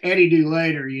see Eddie do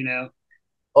later,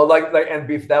 Oh, and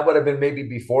that would have been maybe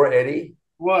before Eddie?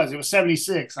 It was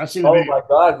 76. I've seen the Oh video. my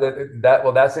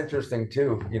God, that's interesting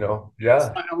too,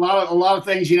 yeah. A lot of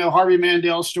things, Harvey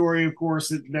Mandel's story, of course,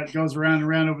 that goes around and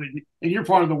around over in your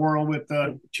part of the world with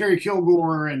Terry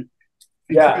Kilgore and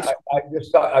yeah, I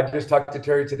just talked to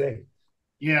Terry today.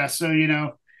 Yeah, so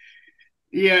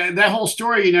that whole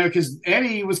story, because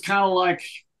Eddie was kind of like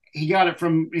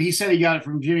he said he got it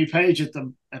from Jimmy Page at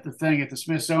the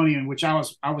Smithsonian, which I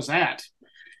was at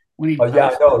when he. Oh yeah,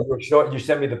 I know. You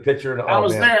sent me the picture, and I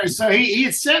was there. So he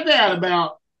had said that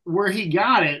about where he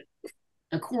got it.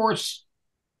 Of course,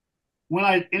 when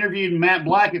I interviewed Matt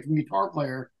Blackett from Guitar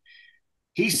Player,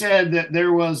 he said that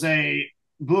there was a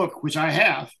book, which I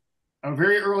have, a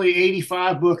very early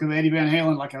 '85 book of Eddie Van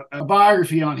Halen, like a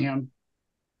biography on him.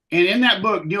 And in that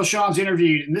book, Neil Sean's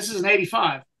interviewed, and this is in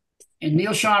 '85. And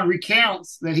Neil Sean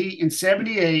recounts that he, in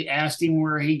 '78, asked him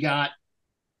where he got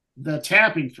the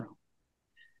tapping from.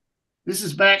 This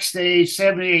is backstage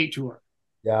 '78 tour.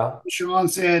 Yeah. Sean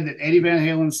said that Eddie Van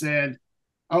Halen said,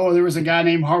 "Oh, there was a guy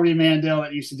named Harvey Mandel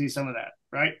that used to do some of that."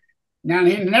 Right now,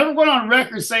 he never went on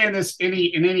record saying this in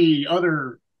any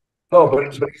other. No,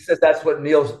 but he says that's what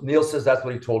Neil says. That's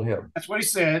what he told him. That's what he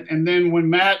said. And then when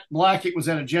Matt Blackett was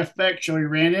at a Jeff Beck show, he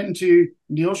ran into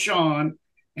Neil Sean,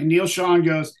 and Neil Sean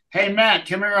goes, "Hey Matt,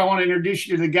 come here. I want to introduce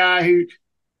you to the guy who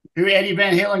Eddie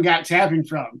Van Halen got tapping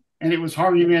from." And it was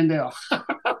Harvey Mandel.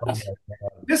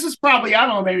 This is probably, I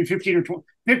don't know, maybe 15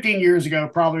 years ago,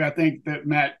 probably, I think, that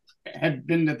Matt had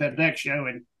been at that Beck show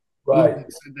and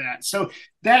said that. So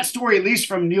that story, at least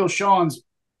from Neil Sean's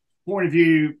point of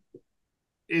view,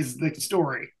 is the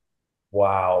story.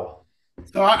 Wow.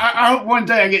 So I hope one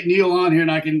day I get Neil on here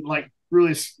and I can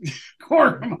really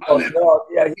corner him on it. No,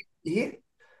 yeah,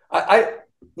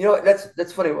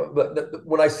 that's funny. But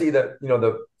when I see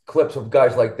the clips of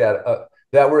guys like that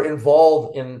that were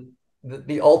involved in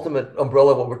the ultimate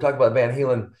umbrella of what we're talking about, Van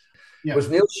Halen, was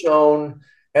Neil Schon,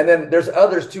 and then there's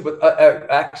others too, but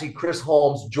actually Chris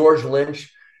Holmes, George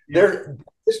Lynch. They're at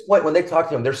this point when they talk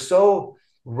to him, they're so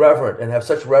reverent and have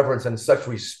such reverence and such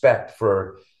respect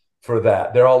for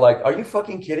that. They're all like, "Are you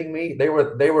fucking kidding me?"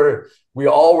 We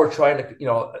all were trying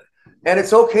to, and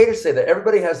it's okay to say that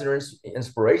everybody has their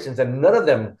inspirations, and none of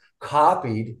them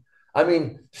copied. I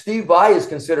mean, Steve Vai is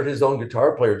considered his own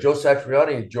guitar player. Joe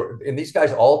Satriani, and these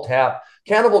guys all tap.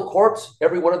 Cannibal Corpse,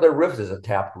 every one of their riffs is a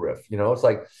tapped riff. You know, it's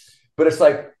like, but it's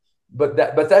like, but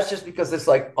that's just because it's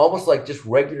like almost like just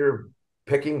regular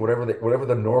picking, whatever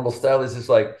the normal style is. It's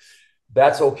like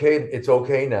that's okay. It's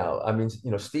okay now. I mean,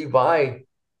 you know, Steve Vai.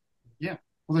 Yeah.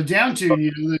 Well, the down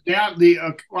tune,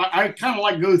 I kind of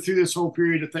like go through this whole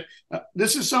period of thing.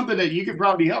 This is something that you could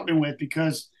probably help me with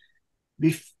because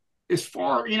as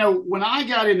far, when I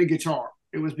got into guitar,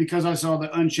 it was because I saw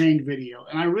the Unchained video.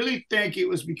 And I really think it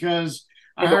was because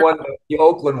I heard The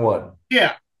Oakland one.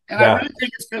 Yeah. And I really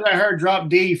think it's because I heard Drop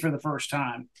D for the first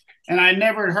time. And I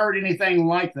never heard anything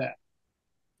like that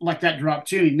drop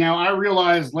tuning. Now, I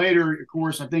realized later, of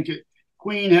course, I think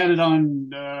Queen had it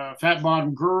on Fat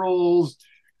Bottom Girls.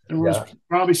 There was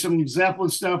probably some Zeppelin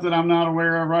stuff that I'm not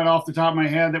aware of right off the top of my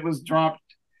head that was dropped.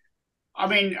 I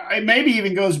mean, it maybe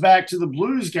even goes back to the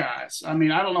blues guys. I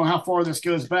mean, I don't know how far this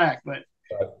goes back, but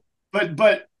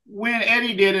when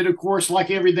Eddie did it, of course,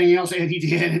 like everything else Eddie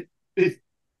did, it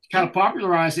kind of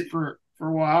popularized it for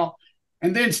a while.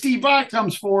 And then Steve Vai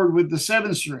comes forward with the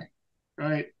 7-string,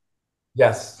 right?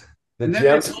 Yes. And then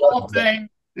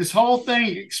this whole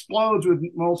thing explodes with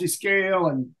multi-scale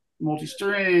and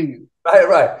multi-string.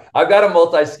 Right. I've got a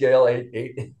multi-scale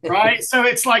 8/8. Right. So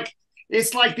it's like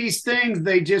these things,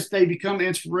 they become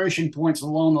inspiration points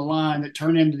along the line that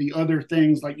turn into the other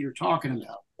things like you're talking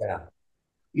about. Yeah.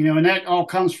 And that all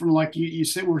comes from, like you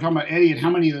said, we were talking about Eddie and how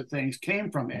many of the things came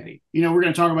from Eddie. We're going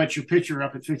to talk about your picture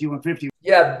up at 5150.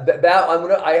 Yeah,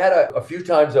 I had a few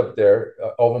times up there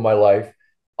over my life.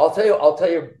 I'll tell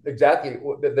you exactly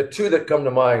the two that come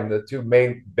to mind, the two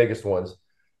main biggest ones.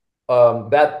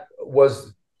 That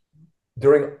was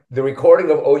during the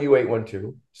recording of OU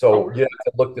 812. So you have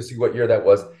to look to see what year that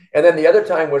was. And then the other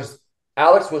time was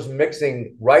Alex was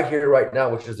mixing Right Here, Right Now,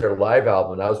 which is their live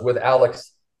album. And I was with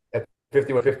Alex at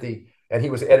 5150, and he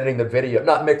was editing the video.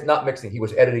 Not mixing. He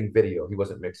was editing video. He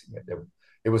wasn't mixing it.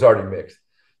 It was already mixed.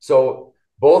 So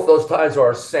both those times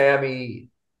are Sammy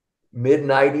mid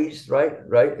 90s,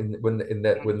 right? And wouldn't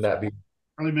that be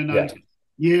early mid 90s?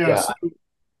 Yeah.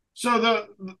 So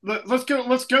let's go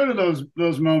to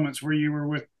those moments where you were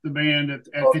with the band at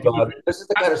 50. This is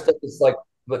the kind of stuff that's like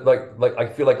I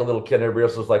feel like a little kid. Everybody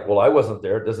else was like, "Well, I wasn't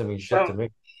there." It doesn't mean shit to me.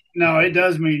 No, it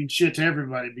does mean shit to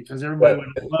everybody because everybody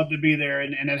would love to be there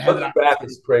and it had looking back.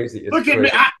 It's crazy. Look at me,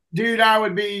 dude. I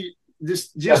would be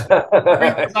just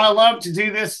I love to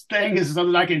do this thing is so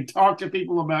that I can talk to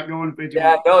people about going to 50.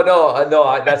 Yeah,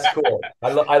 no, that's cool. I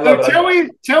love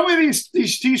it. Tell me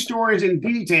these two stories in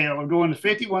detail of going to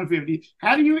 5150.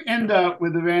 How do you end up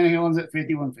with the Van Halens at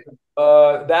 5150?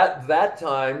 That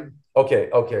time. Okay.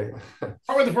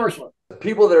 What was the first one?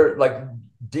 People that are like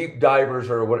deep divers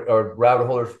or rabbit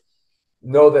holers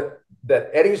know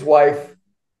that Eddie's wife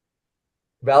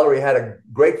Valerie had a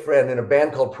great friend in a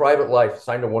band called Private Life,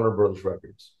 signed to Warner Brothers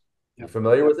Records. You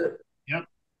familiar with it? Yep.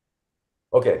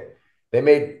 Okay.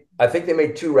 I think they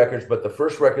made 2 records, but the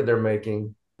first record they're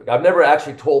making, I've never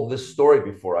actually told this story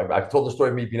before. I've told the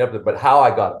story of me being up there, but how I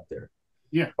got up there.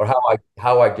 Yeah. Or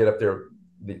how I get up there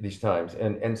these times.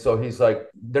 And so he's like,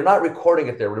 they're not recording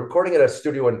it there. We're recording at a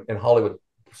studio in Hollywood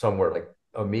somewhere like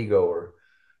Amigo or,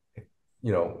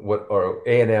 or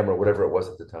A&M or whatever it was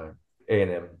at the time,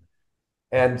 A&M.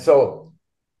 And so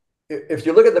if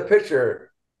you look at the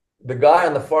picture, the guy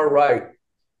on the far right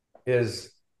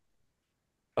is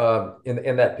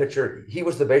in that picture. He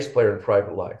was the bass player in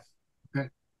Private Life. Okay.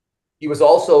 He was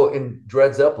also in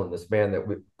Dread Zeppelin, this band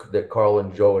that Carl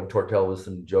and Joe and Tortellis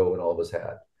and Joe and all of us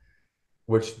had,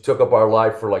 which took up our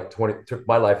life for took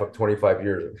my life up 25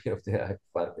 years.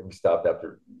 We stopped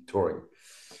after touring.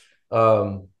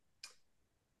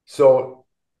 So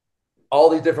all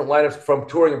these different lineups from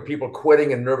touring and people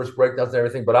quitting and nervous breakdowns and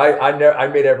everything. But I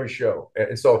made every show.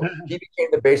 And so he became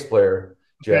the bass player,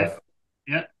 Jeff. Okay.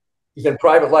 Yeah. He's in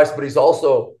Private Life, but he's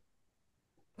also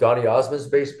Donny Osmond's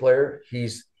bass player.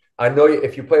 I know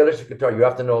if you play electric guitar, you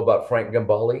have to know about Frank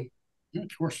Gambale. Of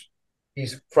course.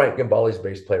 He's Frank Gambale's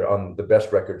bass player on the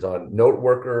best records on Note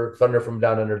Worker, Thunder from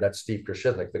Down Under. That's Steve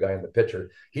Krishiznik, the guy in the picture.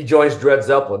 He joins Dread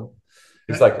Zeppelin.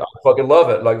 He's like, I fucking love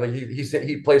it. Like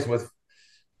he plays with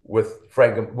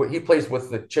Frank. He plays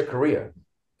with the Chick Corea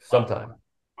sometime.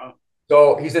 Wow.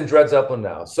 So he's in Dread Zeppelin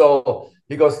now. So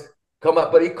he goes, come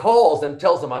up, but he calls and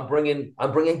tells him, I'm bringing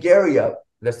Gary up.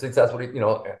 That's what he,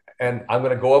 and I'm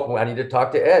going to go up and I need to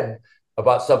talk to Ed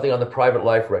about something on the Private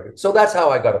Life record. So that's how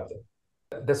I got up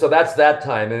there. So that's that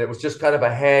time. And it was just kind of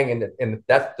a hang. And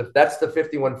that's the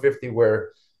 5150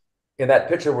 where in that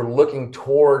picture, we're looking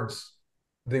towards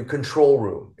the control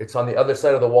room. It's on the other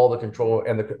side of the wall, the control,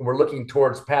 and we're looking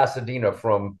towards Pasadena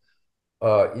from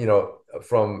you know,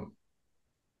 from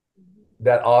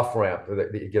that off ramp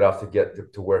that you get off to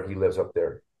get to where he lives up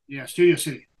there. Yeah, Studio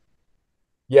City.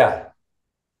 Yeah,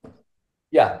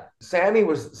 yeah. Sammy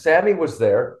was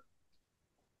there,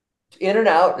 in and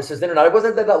out. This is in and out. It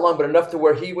wasn't that long, but enough to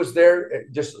where he was there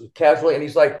just casually. And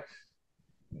he's like,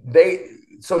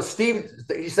 so Steve,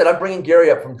 he said, I'm bringing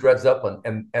Gary up from Dread Zeppelin,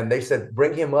 and they said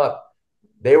bring him up.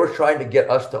 They were trying to get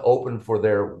us to open for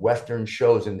their Western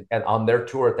shows and on their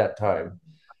tour at that time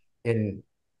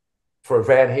for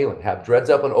Van Halen, have Dread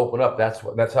Zeppelin open up.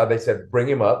 That's how they said bring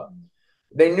him up.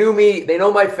 They knew me, they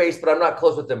know my face, but I'm not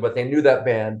close with them. But they knew that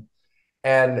band,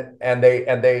 and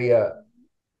they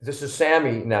this is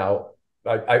Sammy now,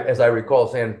 as I recall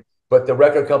saying. But the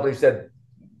record company said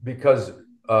because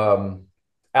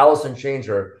Alice in Chains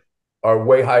are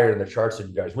way higher in the charts than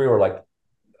you guys. We were like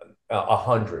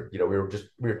 100. You know, we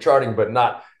were charting, but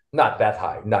not that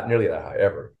high, not nearly that high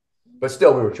ever. But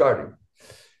still, we were charting,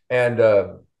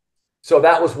 and so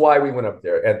that was why we went up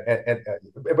there.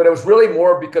 But it was really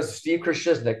more because Steve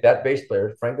Krasiznik, that bass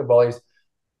player, Frank Gabali's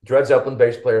Dread Zeppelin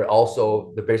bass player,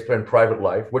 also the bass player in Private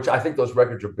Life, which I think those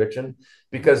records are bitching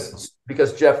because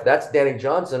Jeff, that's Danny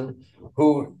Johnson,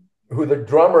 who the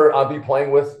drummer I'll be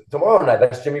playing with tomorrow night.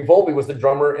 That's Jimmy Volpe, was the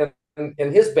drummer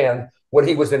in his band when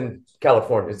he was in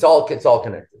California. It's all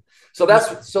connected. So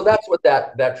that's what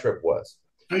that trip was.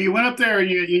 So you went up there and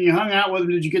you hung out with him.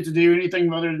 Did you get to do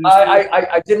anything other than?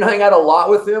 I didn't hang out a lot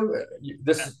with him.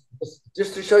 This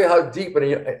just to show you how deep,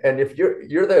 and if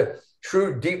you're the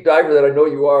true deep diver that I know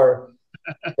you are.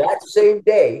 That same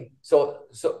day, so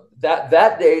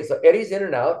that day, so Eddie's in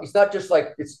and out. He's not just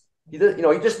like he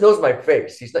just knows my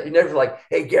face. He never like,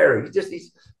 hey Gary.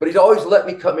 But he's always let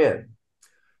me come in.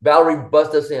 Valerie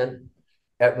buzzed us in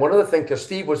at one of the things because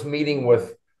Steve was meeting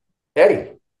with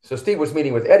Eddie. So Steve was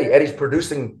meeting with Eddie. Eddie's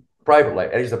producing Private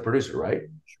Life. Eddie's the producer, right?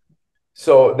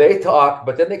 So they talk,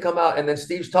 but then they come out, and then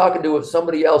Steve's talking to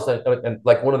somebody else, and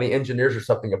like one of the engineers or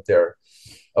something up there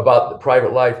about the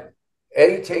Private Life.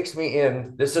 Eddie takes me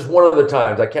in. This is one of the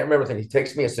times I can't remember the thing. He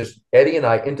takes me. It's just Eddie and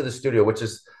I into the studio, which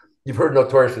is, you've heard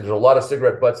notoriously. There's a lot of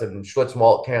cigarette butts and Schlitz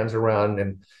malt cans around,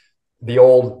 and the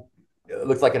old, it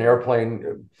looks like an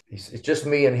airplane. It's just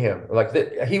me and him.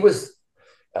 Like he was.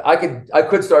 I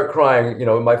could start crying. You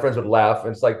know, my friends would laugh,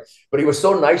 and it's like, but he was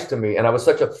so nice to me, and I was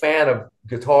such a fan of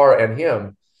guitar and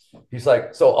him. He's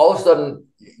like, so all of a sudden,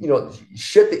 you know,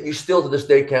 shit that you still to this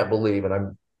day can't believe.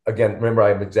 And remember,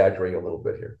 I'm exaggerating a little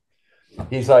bit here.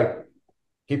 He's like,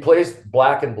 he plays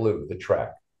Black and Blue, the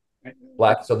track.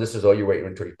 Black. So this is all you wait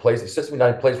until he sits me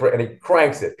down, he plays for it, and he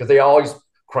cranks it because they always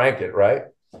crank it, right?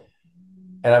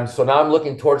 And now I'm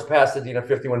looking towards Pasadena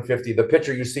 5150. The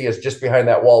picture you see is just behind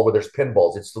that wall where there's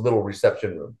pinballs. It's the little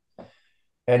reception room.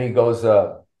 And he goes,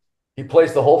 he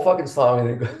plays the whole fucking song.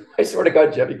 And I swear to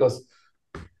God, Jeff, he goes,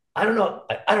 I don't know.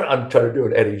 I'm trying to do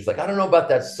it, Eddie. He's like, I don't know about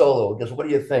that solo. He goes, what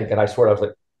do you think? And I swear, I was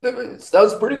like, it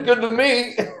sounds pretty good to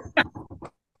me.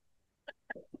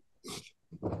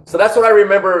 So that's what I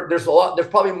remember. There's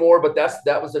probably more, but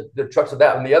that was the trucks of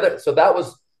that. And so that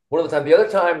was one of the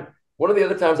times. One of the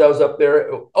other times I was up there.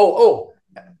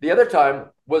 The other time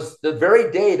was the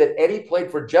very day that Eddie played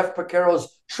for Jeff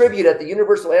Porcaro's tribute at the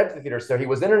Universal Amphitheater. So he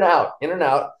was in and out.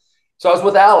 So I was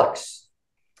with Alex.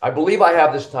 I believe I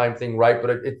have this time thing right,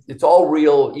 but it's all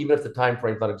real, even if the time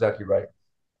frame's not exactly right.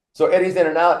 So Eddie's in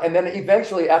and out. And then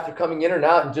eventually, after coming in and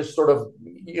out and just sort of,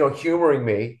 you know, humoring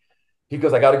me, he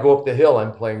goes, I got to go up the hill.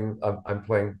 I'm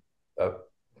playing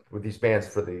with these bands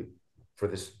for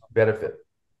this benefit.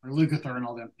 Or Lukather and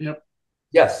all that. Yep.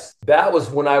 Yes. That was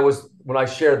when I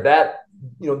shared that,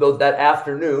 you know, that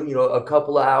afternoon, you know, a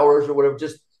couple of hours or whatever,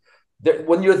 just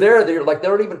when you're there, they're like, they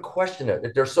don't even question it.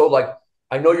 They're so like,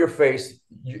 I know your face.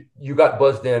 You got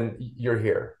buzzed in. You're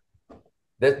here.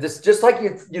 This just like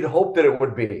you'd hope that it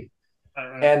would be,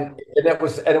 and it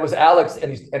was Alex,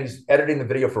 and he's editing the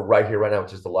video for Right Here Right Now,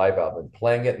 which is the live album,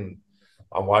 playing it, and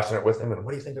I'm watching it with him. And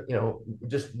what do you think? You know,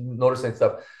 just noticing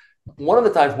stuff. One of the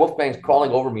times, Wolfgang's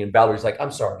crawling over me, and Valerie's like,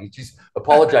 "I'm sorry." She's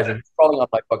apologizing. He's crawling on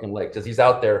my fucking leg because he's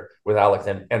out there with Alex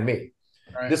and me.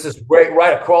 Right. This is great,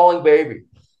 right? A crawling baby.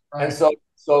 Right. And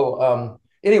so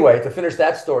anyway, to finish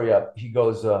that story up, he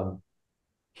goes.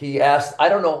 He asked, I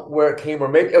don't know where it came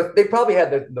from. Maybe they probably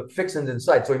had the fixings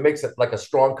inside. So he makes it like a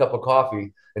strong cup of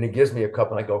coffee, and he gives me a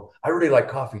cup, and I go, I really like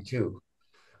coffee too,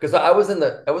 because I was in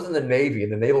the Navy, in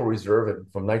the Naval Reserve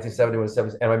from 1971 to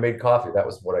 70, and I made coffee. That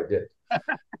was what I did.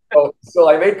 so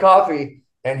I made coffee,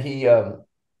 and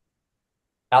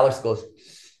Alex goes,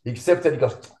 he sipped it. He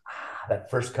goes, that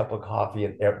first cup of coffee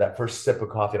and that first sip of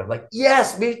coffee, and I'm like,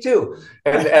 yes, me too.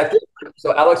 And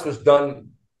so Alex was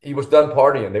done. He was done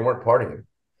partying. They weren't partying.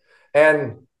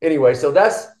 And anyway, so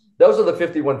those are the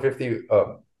 5150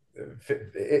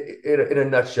 in a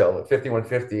nutshell,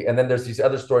 5150. And then there's these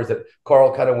other stories that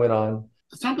Carl kind of went on.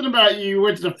 Something about you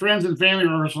went to the Friends and Family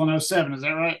rehearsal in 07. Is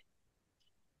that right?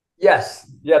 Yes.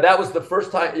 Yeah, that was the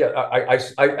first time. Yeah,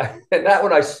 and that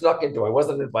one I snuck into. I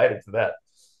wasn't invited to that.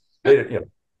 They did,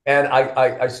 and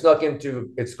I snuck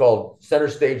into, it's called Center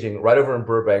Staging right over in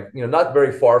Burbank, not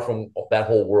very far from that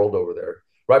whole world over there,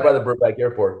 right by the Burbank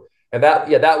airport. And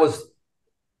that was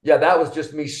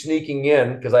just me sneaking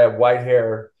in because I have white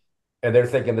hair and they're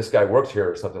thinking this guy works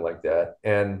here or something like that.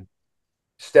 And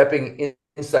stepping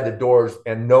inside the doors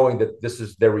and knowing that this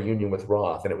is their reunion with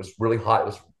Roth. And it was really hot. It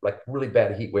was like really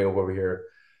bad heat wave over here.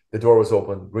 The door was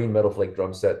open, green metal flake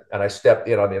drum set. And I stepped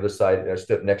in on the other side and I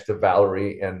stood next to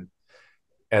Valerie and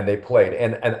they played.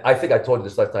 And I think I told you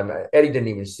this last time, Eddie didn't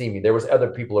even see me. There was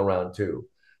other people around too.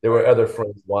 There were other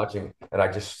friends watching. And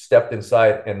I just stepped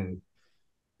inside and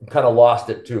kind of lost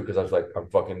it too. Cause I was like,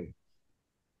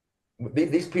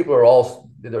 these people are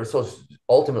they're so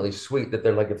ultimately sweet that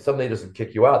they're like, if somebody doesn't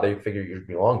kick you out, they figure you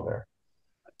belong there.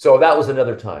 So that was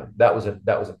another time. That was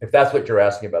if that's what you're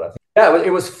asking about. I think, yeah,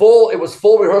 it was full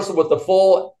rehearsal with the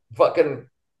full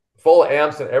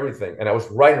amps and everything. And I was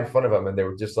right in front of them and they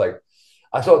were just like,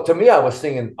 so to me, I was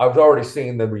already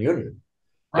singing the reunion.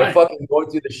 Right. They're fucking going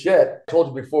through the shit. I told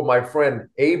you before, my friend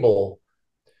Abel,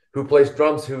 who plays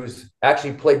drums, who's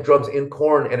actually played drums in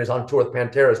Korn and is on tour with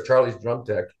Pantera, is Charlie's drum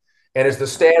tech. And is the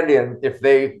stand-in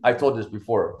I told you this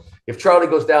before, if Charlie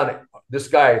goes down, this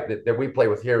guy that we play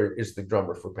with here is the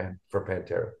drummer for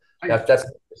Pantera. That's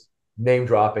name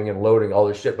dropping and loading all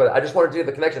this shit. But I just wanted to do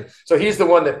the connection. So he's the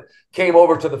one that came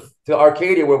over to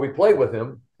Arcadia where we played with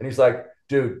him. And he's like,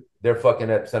 dude, they're fucking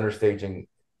at Center Staging.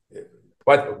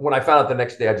 But when I found out the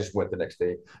next day, I just went the next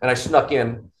day. And I snuck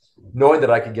in knowing that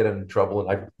I could get in trouble.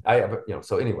 And I have,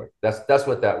 so anyway, that's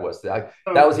what that was.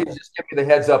 He just gave me the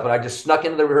heads up and I just snuck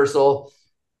into the rehearsal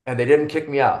and they didn't kick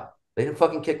me out. They didn't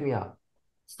fucking kick me out.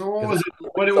 So what was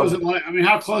it like? I mean,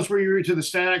 how close were you to the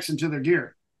stacks and to their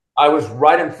gear? I was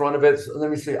right in front of it. So let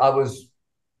me see. I was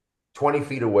 20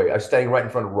 feet away. I was standing right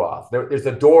in front of Roth. There's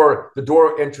the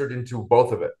door entered into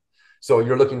both of it. So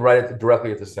you're looking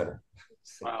directly at the center.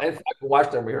 Wow. And I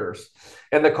watched them rehearse.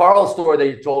 And the Carl story that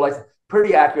you told,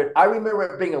 pretty accurate. I remember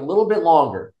it being a little bit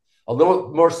longer, a little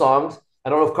more songs. I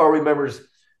don't know if Carl remembers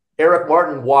Eric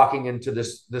Martin walking into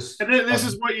this. This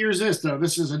is what year is this though?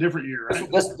 This is a different year, right?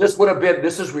 This would have been.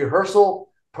 This is rehearsal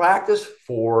practice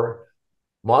for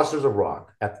Monsters of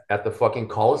Rock at the fucking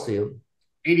Coliseum.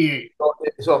 88.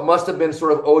 So it must have been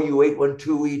sort of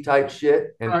OU812E type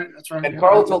shit. And, right, that's right. And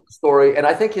Carl told the story, and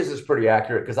I think his is pretty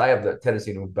accurate because I have the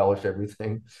tendency to embellish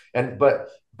everything. But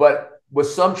with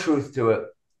some truth to it,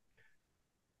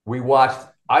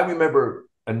 I remember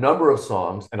a number of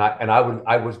songs, and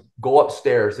I would go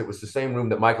upstairs. It was the same room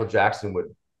that Michael Jackson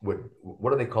would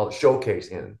what do they call it? Showcase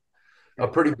in. A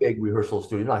pretty big rehearsal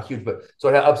studio, not huge, but so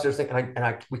I had upstairs thinking,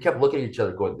 we kept looking at each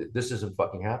other going, this isn't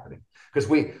fucking happening. Because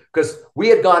we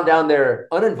had gone down there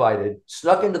uninvited,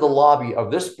 snuck into the lobby of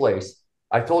this place.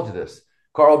 I told you this.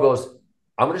 Carl goes,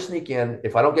 I'm going to sneak in.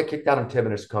 If I don't get kicked out in 10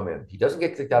 minutes, come in. He doesn't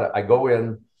get kicked out. I go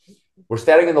in. We're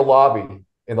standing in the lobby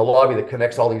that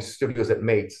connects all these studios at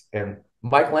Mates. And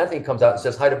Michael Anthony comes out and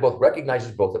says hi to both,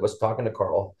 recognizes both of us, talking to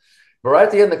Carl. But right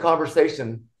at the end of the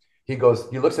conversation, he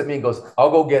looks at me and goes,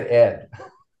 I'll go get Ed.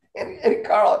 and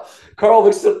Carl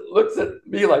looks at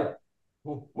me like,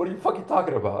 what are you fucking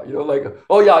talking about?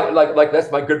 Oh yeah, like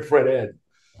that's my good friend Ed.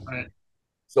 Right.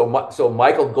 So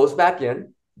Michael goes back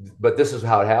in, but this is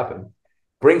how it happened.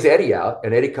 Brings Eddie out,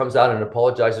 and Eddie comes out and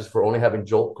apologizes for only having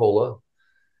Jolt Cola.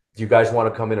 Do you guys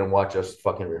want to come in and watch us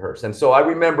fucking rehearse? And so I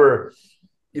remember,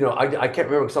 I can't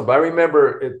remember some, but I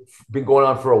remember it been going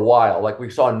on for a while. Like we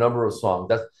saw a number of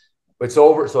songs. It's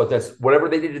over. So that's whatever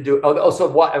they need to do.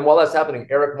 And while that's happening,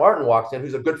 Eric Martin walks in,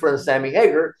 who's a good friend of Sammy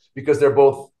Hagar, because they're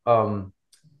both San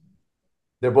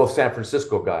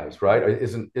Francisco guys, right?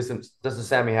 Doesn't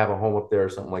Sammy have a home up there or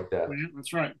something like that? Yeah,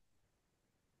 that's right.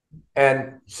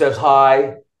 And says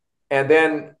hi. And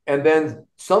then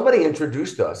somebody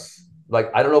introduced us.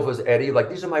 Like, I don't know if it was Eddie, like,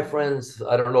 these are my friends.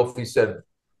 I don't know if he said,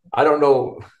 I don't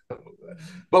know.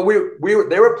 But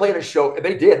they were playing a show, and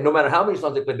they did. No matter how many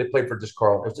songs they played for just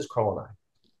Carl. It was just Carl and I.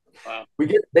 Wow.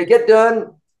 They get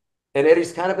done, and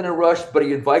Eddie's kind of in a rush, but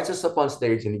he invites us up on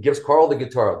stage, and he gives Carl the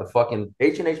guitar, the fucking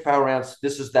H&H power amps.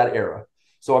 This is that era,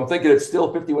 so I'm thinking it's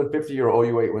still 5150 or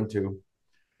OU812.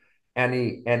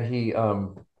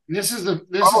 This is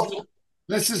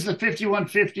the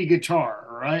 5150 guitar,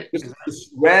 right?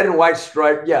 It's red and white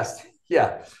stripe. Yes,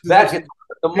 yeah, that's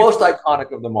the most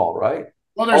iconic of them all, right?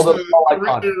 Well, there's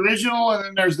the original, and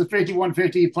then there's the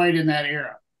 5150 played in that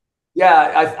era.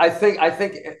 Yeah, I think,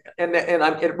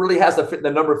 it really has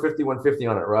the number 5150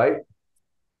 on it, right?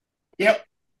 Yep.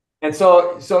 And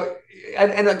so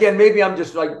again, maybe I'm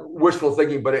just like wishful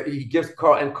thinking, but he gives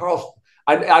Carl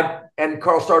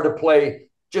started to play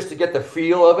just to get the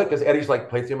feel of it because Eddie's like,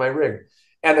 play through my rig,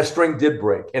 and the string did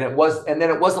break, and then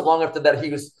it wasn't long after that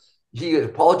he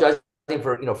apologizing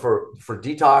for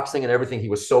detoxing and everything. He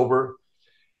was sober,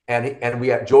 and we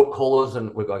had joke colas,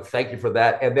 and we're going, thank you for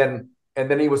that, and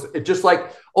then he was just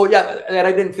like, oh yeah, and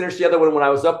I didn't finish the other one when I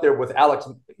was up there with Alex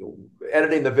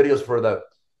editing the videos for the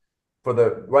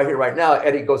right here, right now.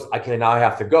 Eddie goes, now I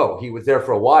have to go. He was there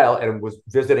for a while and was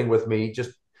visiting with me, just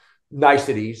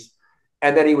niceties.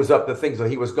 And then he was up the thing, so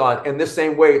he was gone. And this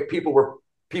same way, people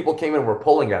came in and were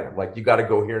pulling at him, like, you got to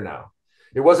go here now.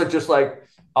 It wasn't just like,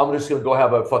 I'm just gonna go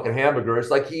have a fucking hamburger.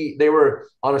 It's like they were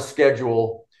on a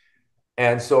schedule.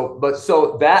 And so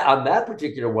that on that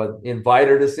particular one,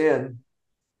 invited us in,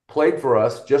 played for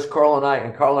us, just Carl and I.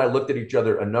 And Carl and I looked at each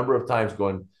other a number of times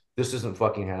going, this isn't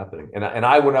fucking happening. And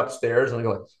I went upstairs and I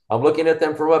go, I'm looking at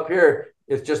them from up here.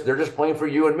 It's just, they're just playing for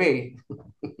you and me.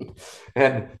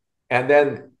 and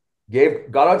then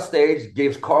got on stage,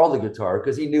 gave Carl the guitar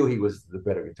because he knew he was the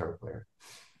better guitar player.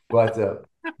 But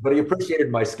he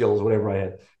appreciated my skills, whatever I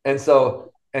had. And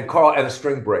Carl, and the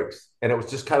string breaks. And it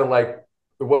was just kind of like,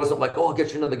 it wasn't like, oh, I'll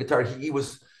get you another guitar. He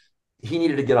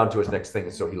needed to get on to his next thing.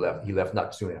 And so he left. He left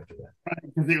not soon after that.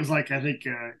 Because it was like, I think,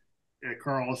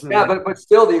 Carl said, yeah, like, but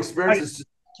still, the experience is just,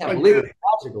 I can't believe it's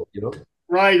magical.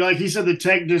 Right, like he said, the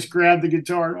tech just grabbed the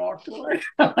guitar and walked away.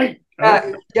 Like,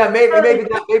 yeah, maybe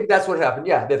that's what happened.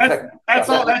 Yeah, that's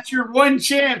all. That's your one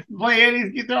chance to play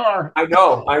Eddie's guitar. I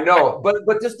know,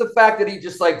 but just the fact that he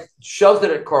just like shoves it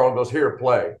at Carl and goes, here,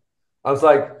 play. I was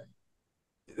like,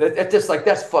 it's just like,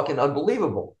 that's fucking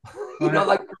unbelievable.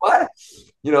 Like what?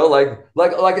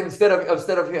 Like instead of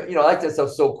him, I like that stuff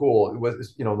so cool. It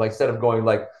was, like instead of going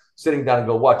like sitting down and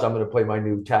go, watch, I'm going to play my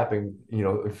new tapping, he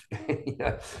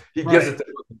gives it to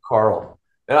Carl.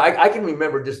 And I can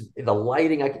remember just the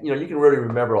lighting. You can really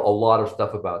remember a lot of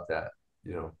stuff about that,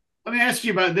 Let me ask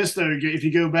you about this though. If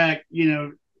you go back,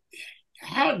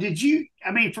 how did you,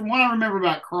 from what I remember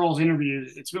about Carl's interview,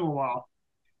 it's been a while.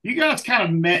 You guys kind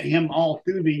of met him all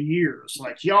through the years.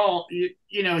 Like y'all,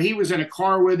 he was in a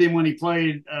car with him when he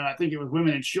played, I think it was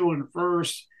Women and Children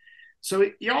first. So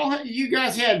you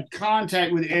guys had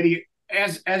contact with Eddie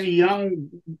as a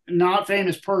young, not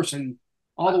famous person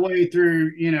all the way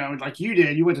through, like you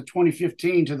did. You went to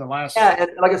 2015 to the last. Yeah,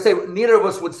 and like I say, neither of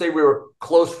us would say we were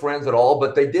close friends at all,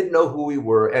 but they did know who we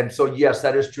were. And so, yes,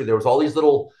 that is true. There was all these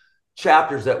little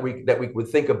chapters that we would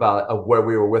think about of where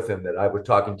we were with him that I was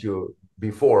talking to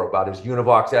before about his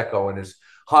Univox Echo and his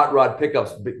hot rod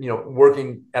pickups,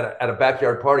 working at a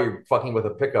backyard party, fucking with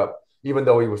a pickup, even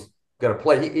though he was going to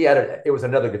play. He had it was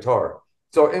another guitar.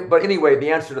 So, but anyway,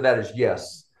 the answer to that is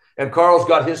yes. And Carl's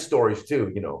got his stories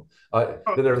too,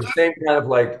 they're the same kind of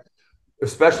like,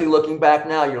 especially looking back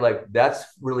now, you're like, that's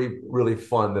really, really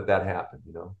fun that happened,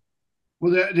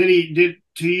 Well, did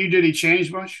he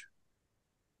change much?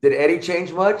 Did Eddie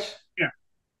change much? Yeah.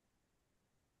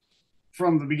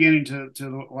 From the beginning to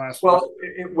the last. Well,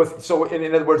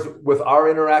 in other words, with our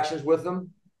interactions with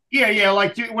him. Yeah.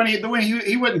 Like when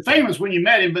he wasn't famous when you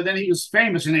met him, but then he was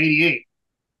famous in '88.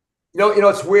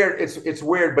 It's weird. It's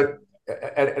weird, but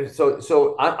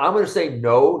so I'm going to say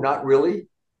no, not really.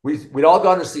 We'd all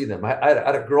gone to see them. I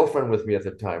had a girlfriend with me at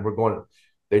the time. We're going.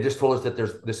 They just told us that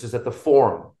this is at the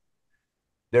Forum.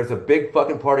 There's a big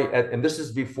fucking party and this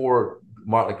is before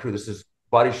Motley Crue. This is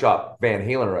Body Shop. Van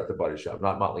Halen are at the Body Shop,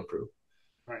 not Motley Crue.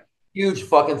 Right. Huge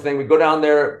fucking thing. We go down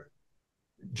there.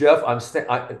 Jeff,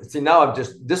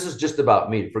 this is just about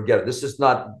me. Forget it. This is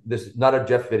not a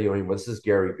Jeff video anymore. This is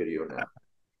Gary video now.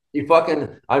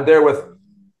 I'm there with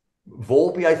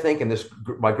Volpe, I think, and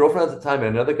my girlfriend at the time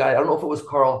and another guy. I don't know if it was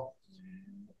Carl.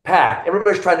 Packed.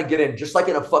 Everybody's trying to get in, just like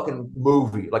in a fucking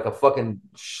movie, like a fucking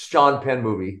Sean Penn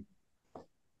movie.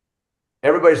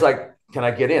 Everybody's like, can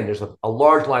I get in? There's a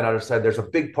large line outside. There's a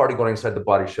big party going inside the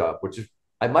Body Shop, which is,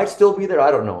 I might still be there. I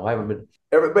don't know. I haven't been.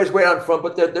 Everybody's way out front,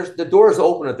 but the door is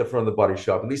open at the front of the Body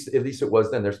Shop. At least it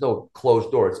was then. There's no closed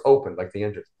door. It's open, like the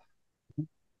entrance.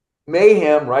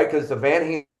 Mayhem, right? Because the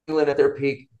Van Halen at their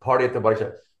peak, party at the Body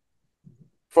Shop.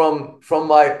 From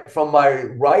my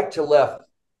right to left,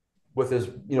 with his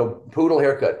poodle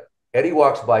haircut, Eddie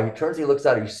walks by. He turns, he looks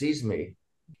out, he sees me.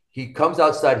 He comes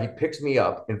outside, he picks me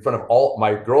up in front of all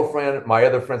my girlfriend, my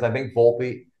other friends, I think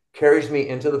Volpe, carries me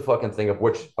into the fucking thing, of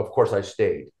which, of course, I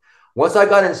stayed. Once I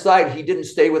got inside, he didn't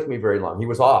stay with me very long. He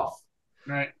was off.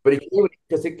 Right. But he came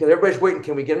because everybody's waiting.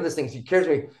 Can we get into this thing? So he carries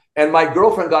me. And my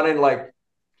girlfriend got in like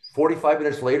 45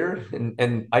 minutes later,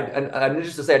 and I'm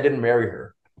just to say I didn't marry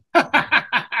her.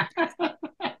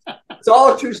 It's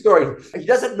all a true story. He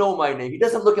doesn't know my name. He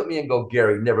doesn't look at me and go,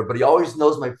 Gary, never, but he always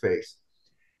knows my face.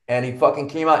 And he fucking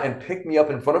came out and picked me up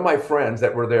in front of my friends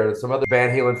that were there, some other Van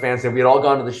Halen fans, and we had all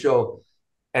gone to the show.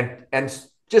 And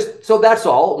just so that's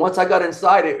all. Once I got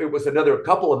inside, it was another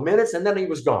couple of minutes, and then he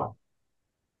was gone.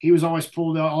 He was always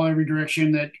pulled out all every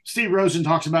direction that Steve Rosen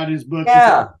talks about in his book.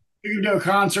 Yeah. He could do a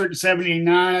concert in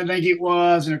 '79, I think it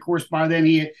was. And of course, by then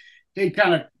he'd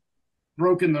kind of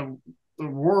broken the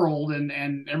world,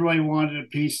 and everybody wanted a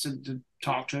piece to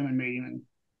talk to him and meet him.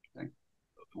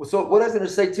 So what I was going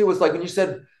to say too was like when you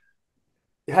said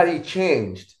how he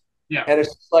changed, yeah, and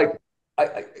it's like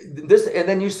this, and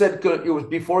then you said it was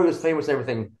before he was famous and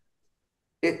everything.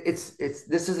 It's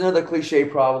this is another cliche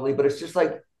probably, but it's just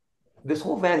like this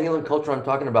whole Van Halen culture I'm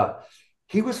talking about.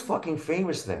 He was fucking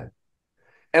famous then,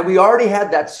 and we already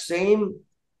had that same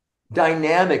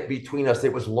dynamic between us.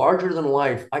 It was larger than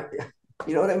life.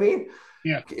 You know what I mean?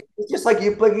 Yeah. It's just like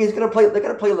he's going to play. They're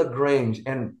going to play LaGrange,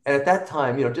 and at that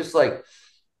time, you know, just like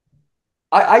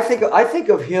I think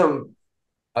of him.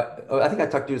 I think I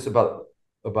talked to you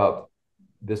about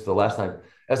this the last time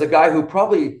as a guy who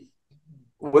probably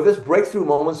with his breakthrough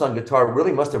moments on guitar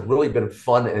really must have really been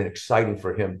fun and exciting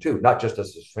for him too, not just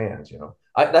us as fans. You know,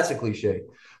 that's a cliche,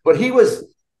 but he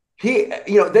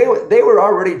you know, they were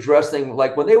already dressing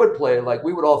like when they would play, like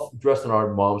we would all dress in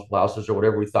our mom's blouses or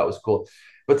whatever we thought was cool.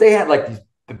 But they had like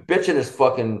the bitchin' is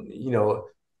fucking, you know,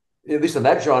 at least in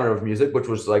that genre of music, which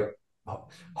was like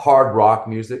hard rock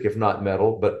music, if not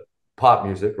metal, but pop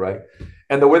music, right?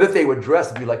 And the way that they would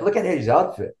dress would be like, look at Eddie's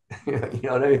outfit. You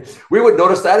know what I mean? We would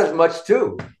notice that as much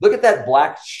too. Look at that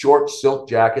black short silk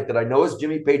jacket that I know is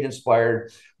Jimmy Page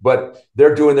inspired, but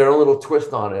they're doing their own little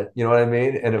twist on it. You know what I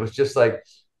mean? And it was just like,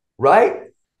 right?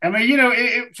 I mean, you know,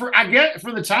 I get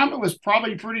for the time it was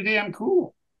probably pretty damn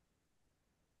cool.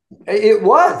 It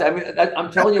was. I mean,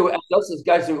 I'm telling you, us as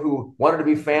guys who wanted to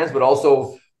be fans, but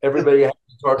also everybody had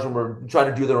guitars and were trying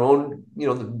to do their own, you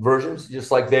know, versions, just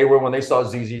like they were when they saw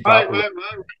ZZ Top. Right.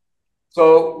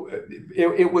 So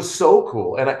it was so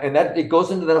cool, and that it goes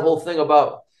into that whole thing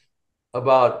about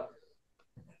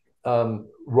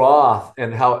Roth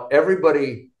and how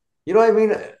everybody, you know what I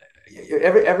mean?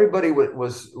 Everybody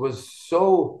was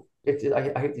so.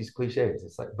 I hate these cliches.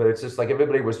 It's like, but it's just like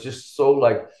everybody was just so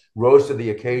like rose to the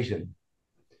occasion,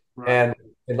 right.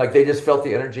 and like they just felt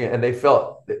the energy, and they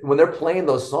felt when they're playing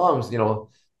those songs, you know.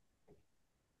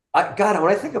 God,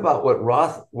 when I think about what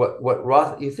Roth,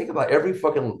 you think about every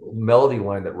fucking melody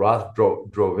line that Roth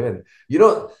drove in. You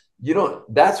don't.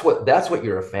 That's what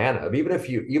you're a fan of. Even if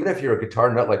you're a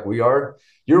guitar nut like we are,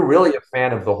 you're really a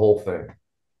fan of the whole thing.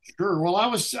 Sure. Well,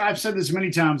 I've said this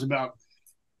many times about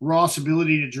Roth's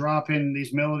ability to drop in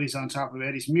these melodies on top of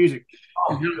Eddie's music,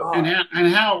 and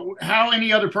how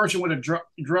any other person would have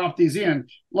dropped these in.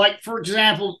 Like for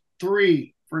example,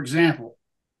 three. Three is a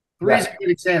good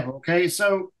example. Okay,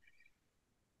 so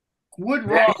would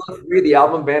Roth the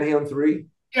album Van Halen 3?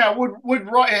 Yeah, would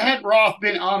had Roth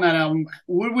been on that album,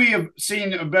 would we have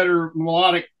seen a better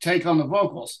melodic take on the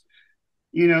vocals?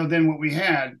 You know, than what we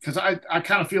had, because I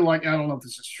kind of feel like, I don't know if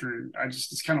this is true.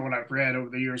 It's kind of what I've read over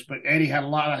the years, but Eddie had a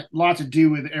lot to do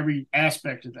with every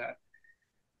aspect of that.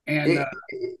 And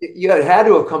it had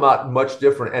to have come out much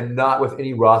different and not with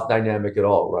any Roth dynamic at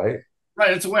all, right?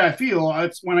 Right. That's the way I feel.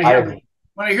 It's when I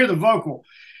hear the vocal.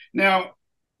 Now,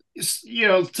 you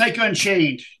know, take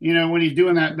Unchained, you know, when he's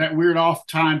doing that weird off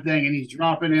time thing and he's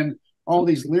dropping in all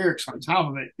these lyrics on top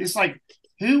of it. It's like,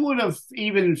 who would have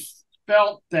even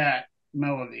felt that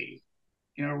melody?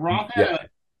 You know, Roth had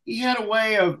a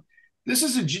way of, this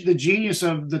is the genius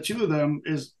of the two of them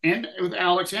is, and with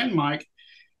Alex and Mike,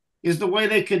 is the way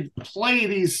they could play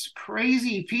these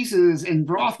crazy pieces, and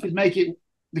Roth could make it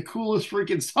the coolest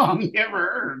freaking song you ever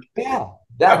heard. Yeah,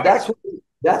 that's what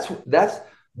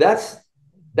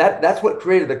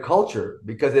created the culture,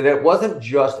 because it wasn't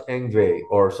just Yngwie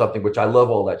or something, which I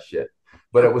love all that shit,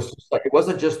 but it was just like, it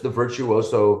wasn't just the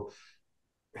virtuoso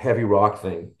heavy rock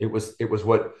thing. It was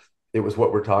what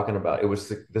we're talking about. It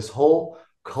was this whole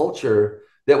culture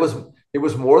that was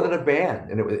more than a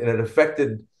band, and it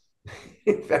affected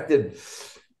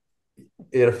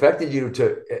you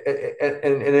to,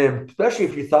 and especially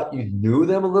if you thought you knew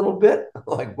them a little bit,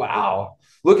 like, wow,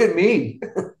 look at me.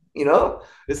 You know,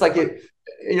 it's like it,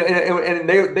 you know,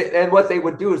 and what they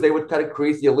would do is they would kind of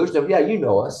create the illusion of, yeah, you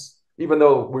know us, even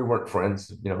though we weren't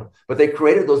friends, you know, but they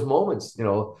created those moments, you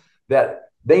know, that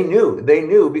they knew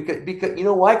because you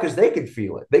know why? Because they could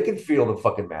feel it. They could feel the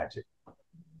fucking magic.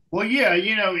 Well, yeah,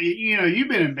 you know, you've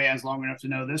been in bands long enough to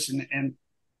know this, and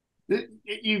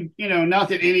not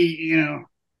that any,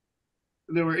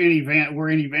 there were any Van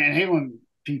Halen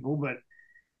people, but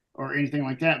or anything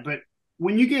like that. But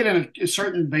when you get in a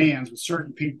certain bands with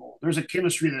certain people, there's a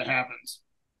chemistry that happens.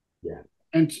 Yeah.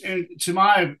 And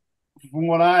from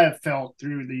what I have felt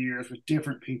through the years with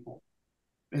different people,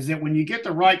 is that when you get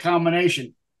the right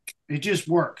combination, it just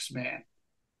works, man.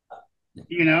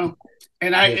 And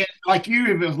like you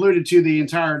have alluded to the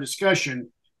entire discussion,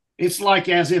 it's like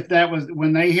as if that was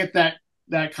when they hit that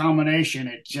combination,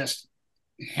 it just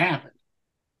happened.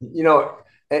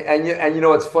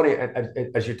 It's funny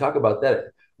as you talk about that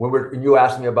when you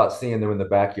asked me about seeing them in the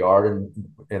backyard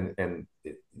and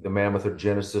the Mammoth or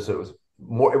Genesis, it was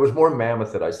more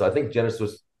Mammoth that I saw. I think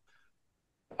Genesis.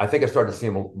 I think I started to see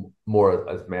them more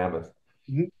as Mammoth.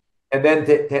 Mm-hmm. And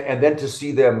then to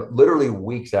see them literally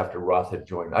weeks after Roth had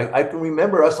joined. I can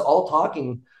remember us all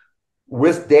talking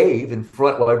with Dave in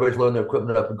front while everybody's loading their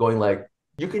equipment up and going like,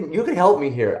 you can help me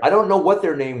here. I don't know what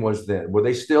their name was then. Were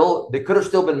they could have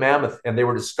still been Mammoth, and they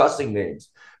were discussing names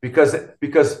because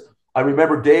I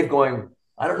remember Dave going,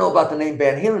 I don't know about the name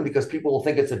Van Halen because people will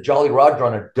think it's a Jolly Roger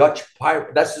on a Dutch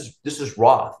pirate. This is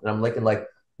Roth. And I'm looking like,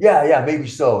 yeah, maybe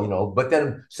so, but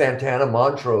then Santana,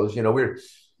 Montrose, they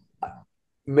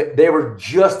were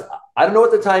just, I don't know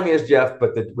what the timing is, Jeff,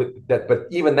 but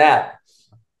even that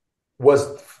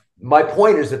was, my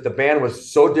point is that the band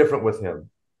was so different with him.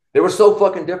 They were so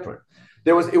fucking different.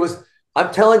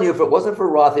 I'm telling you, if it wasn't for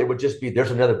Roth, it would just be,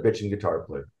 there's another bitching guitar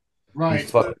player. Right.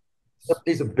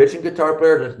 He's a bitching guitar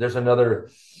player. There's another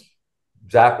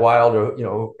Zach Wilde,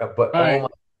 but right.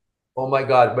 oh my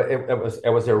God. But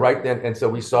it was there right then. And so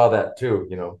we saw that too,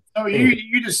 Oh,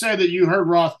 you just said that you heard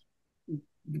Roth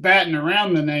batting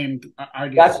around the name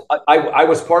idea. I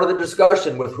was part of the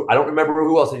discussion with, I don't remember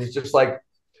who else. It's just like,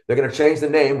 they're going to change the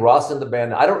name, Ross and the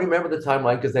band. I don't remember the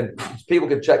timeline because then people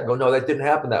could check and go, no, that didn't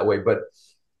happen that way. But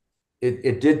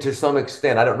it did to some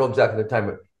extent. I don't know exactly the time,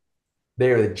 but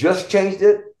they either just changed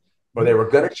it or they were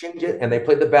going to change it. And they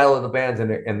played the Battle of the Bands,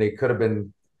 and they could have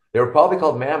been, they were probably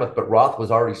called Mammoth, but Roth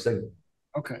was already singing.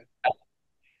 Okay.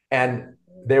 And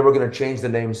they were going to change the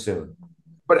name soon.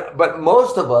 But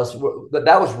most of us,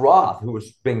 that was Roth who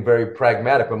was being very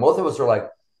pragmatic. But most of us are like,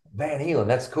 Van Halen,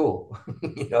 that's cool.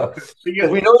 We know he's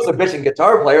a bitching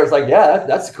guitar player. It's like, yeah,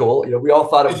 that's cool. We all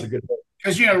thought it was a good thing.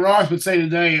 Because Roth would say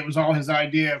today it was all his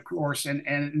idea, of course,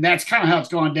 and that's kind of how it's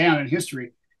gone down in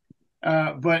history.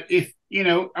 But if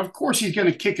of course he's going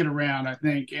to kick it around, I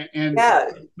think. And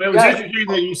yeah, but it was interesting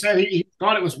that you said he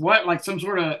thought it was like some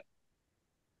sort of.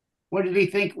 What did he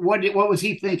think? What was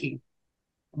he thinking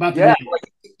about the name?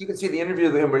 You can see the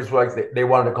interview with him where he's like they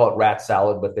wanted to call it Rat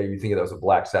Salad, but you think that was a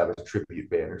Black Sabbath tribute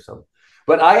band or something.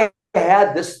 But I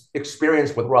had this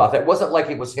experience with Roth. It wasn't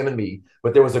like it was him and me,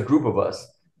 but there was a group of us,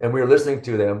 and we were listening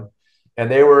to them,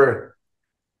 and they were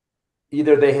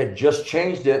either they had just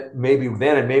changed it, maybe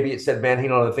then, and maybe it said Van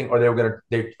Halen on the thing, or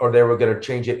they were gonna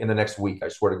change it in the next week. I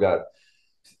swear to God.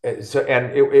 So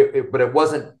but it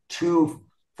wasn't too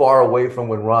far away from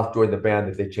when Roth joined the band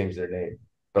that they changed their name.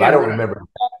 But I don't remember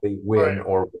exactly when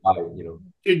or why,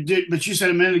 It did, but you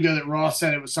said a minute ago that Ross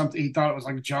said it was something he thought it was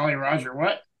like Jolly Roger.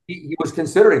 What? He was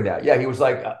considering that. Yeah, he was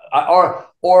like,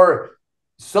 or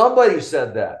somebody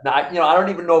said that. Now, I don't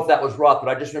even know if that was Roth,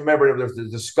 but I just remember there was a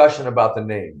discussion about the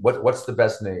name. What's the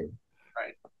best name?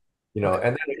 Right. Okay.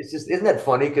 And then it's just, isn't that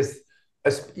funny? Because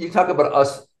you talk about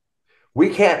us, we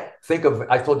can't think of.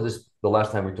 I told you this the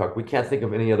last time we talked. We can't think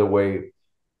of any other way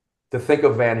to think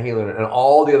of Van Halen and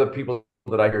all the other people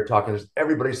that I hear talking.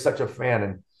 Everybody's such a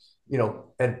fan,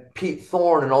 and Pete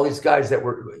Thorne and all these guys that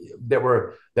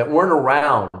weren't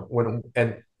around when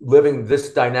and living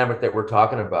this dynamic that we're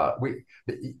talking about.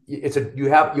 You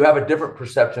have a different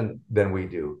perception than we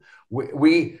do.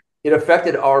 It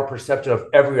affected our perception of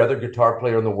every other guitar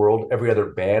player in the world, every other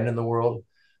band in the world.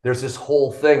 There's this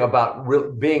whole thing about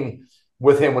being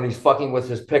with him when he's fucking with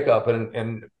his pickup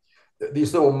and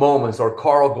these little moments, or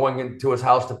Carl going into his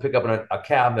house to pick up a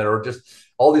cabinet, or just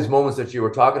all these moments that you were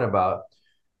talking about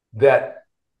that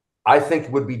I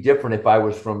think would be different if I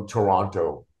was from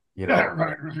Toronto.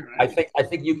 Right. I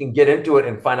think you can get into it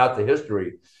and find out the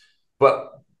history,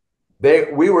 but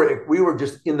we were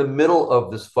just in the middle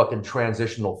of this fucking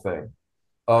transitional thing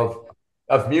of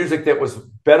music that was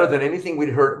better than anything we'd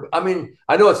heard. I mean,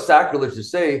 I know it's sacrilege to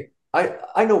say,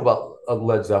 I know about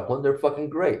Led Zeppelin. They're fucking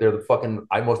great. They're the fucking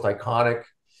most iconic.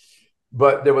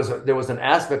 But there was an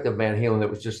aspect of Van Halen that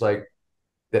was just like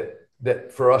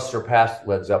that for us surpassed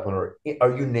Led Zeppelin or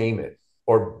you name it,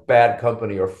 or Bad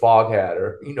Company or Foghat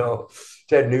or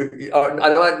Ted Nugent. I'm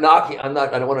not knocking. I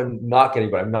don't want to knock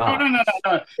anybody. I'm No, not. no, no,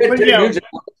 no, no. Ted But yeah,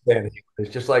 Nugent,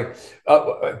 it's just like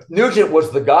Nugent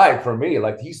was the guy for me.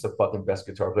 Like he's the fucking best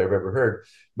guitar player I've ever heard.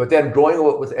 But then going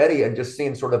with Eddie and just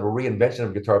seeing sort of a reinvention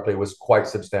of guitar play was quite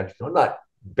substantial. I'm not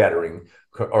bettering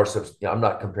or I'm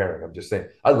not comparing. I'm just saying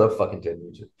I love fucking Ted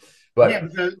Nugent. But yeah,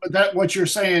 but that what you're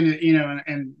saying,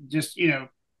 and just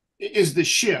is the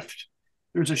shift.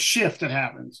 There's a shift that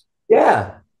happens.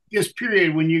 yeah, This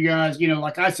period when you guys,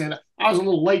 like I said, I was a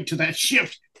little late to that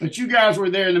shift, but you guys were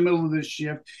there in the middle of this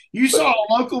shift. You saw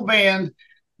a local band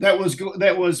that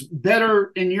was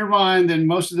better in your mind than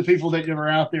most of the people that are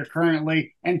out there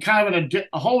currently, and kind of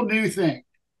a whole new thing.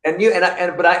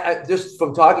 But I just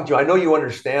from talking to you, I know you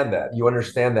understand that. You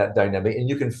understand that dynamic, and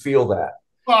you can feel that.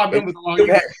 Well, I've been And with a lot of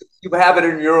you have it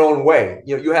in your own way.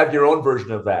 You have your own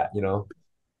version of that.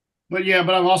 But yeah,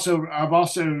 but I've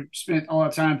also spent all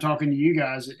the time talking to you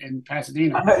guys in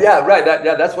Pasadena. Yeah, right.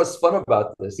 That's what's fun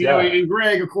about this. Yeah, And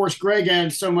Greg, of course, Greg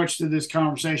adds so much to this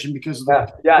conversation because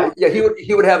of yeah.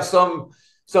 He would have some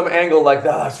angle like,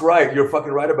 oh, that's right. You're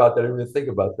fucking right about that. I didn't even think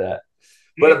about that.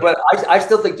 But I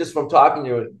still think just from talking to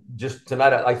you just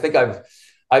tonight, I think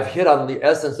I've hit on the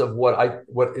essence of what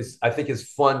I think is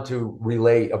fun to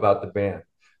relay about the band,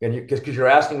 and because you're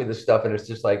asking me this stuff, and it's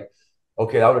just like,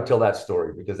 okay, I want to tell that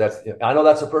story because I know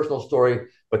that's a personal story,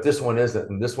 but this one isn't,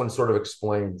 and this one sort of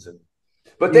explains.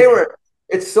 But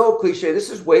it's so cliche. This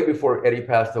is way before Eddie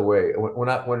passed away. When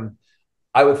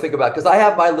I would think about, because I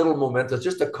have my little mementos,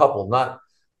 just a couple, not.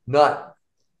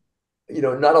 I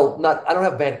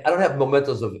don't have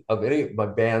mementos of any of my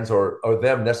bands or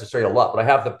them necessarily a lot, but I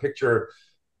have the picture,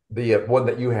 the one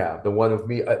that you have, the one of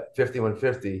me at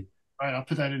 5150. All right, I'll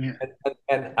put that in here.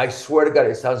 And I swear to God,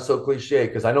 it sounds so cliche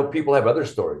because I know people have other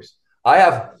stories. I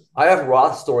have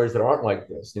Roth stories that aren't like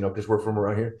this, because we're from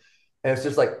around here. And it's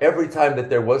just like every time that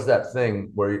there was that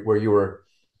thing where you were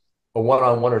a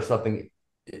one-on-one or something,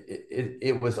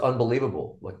 it was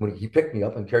unbelievable. Like when he picked me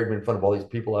up and carried me in front of all these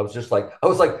people, I was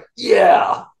like,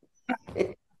 yeah,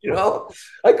 I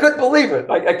couldn't believe it.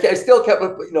 I still kept,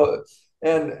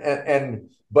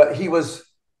 but he was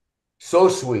so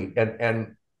sweet.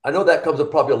 And I know that comes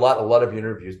up probably a lot of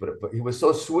interviews, but he was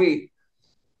so sweet,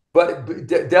 but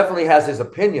definitely has his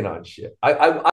opinion on shit.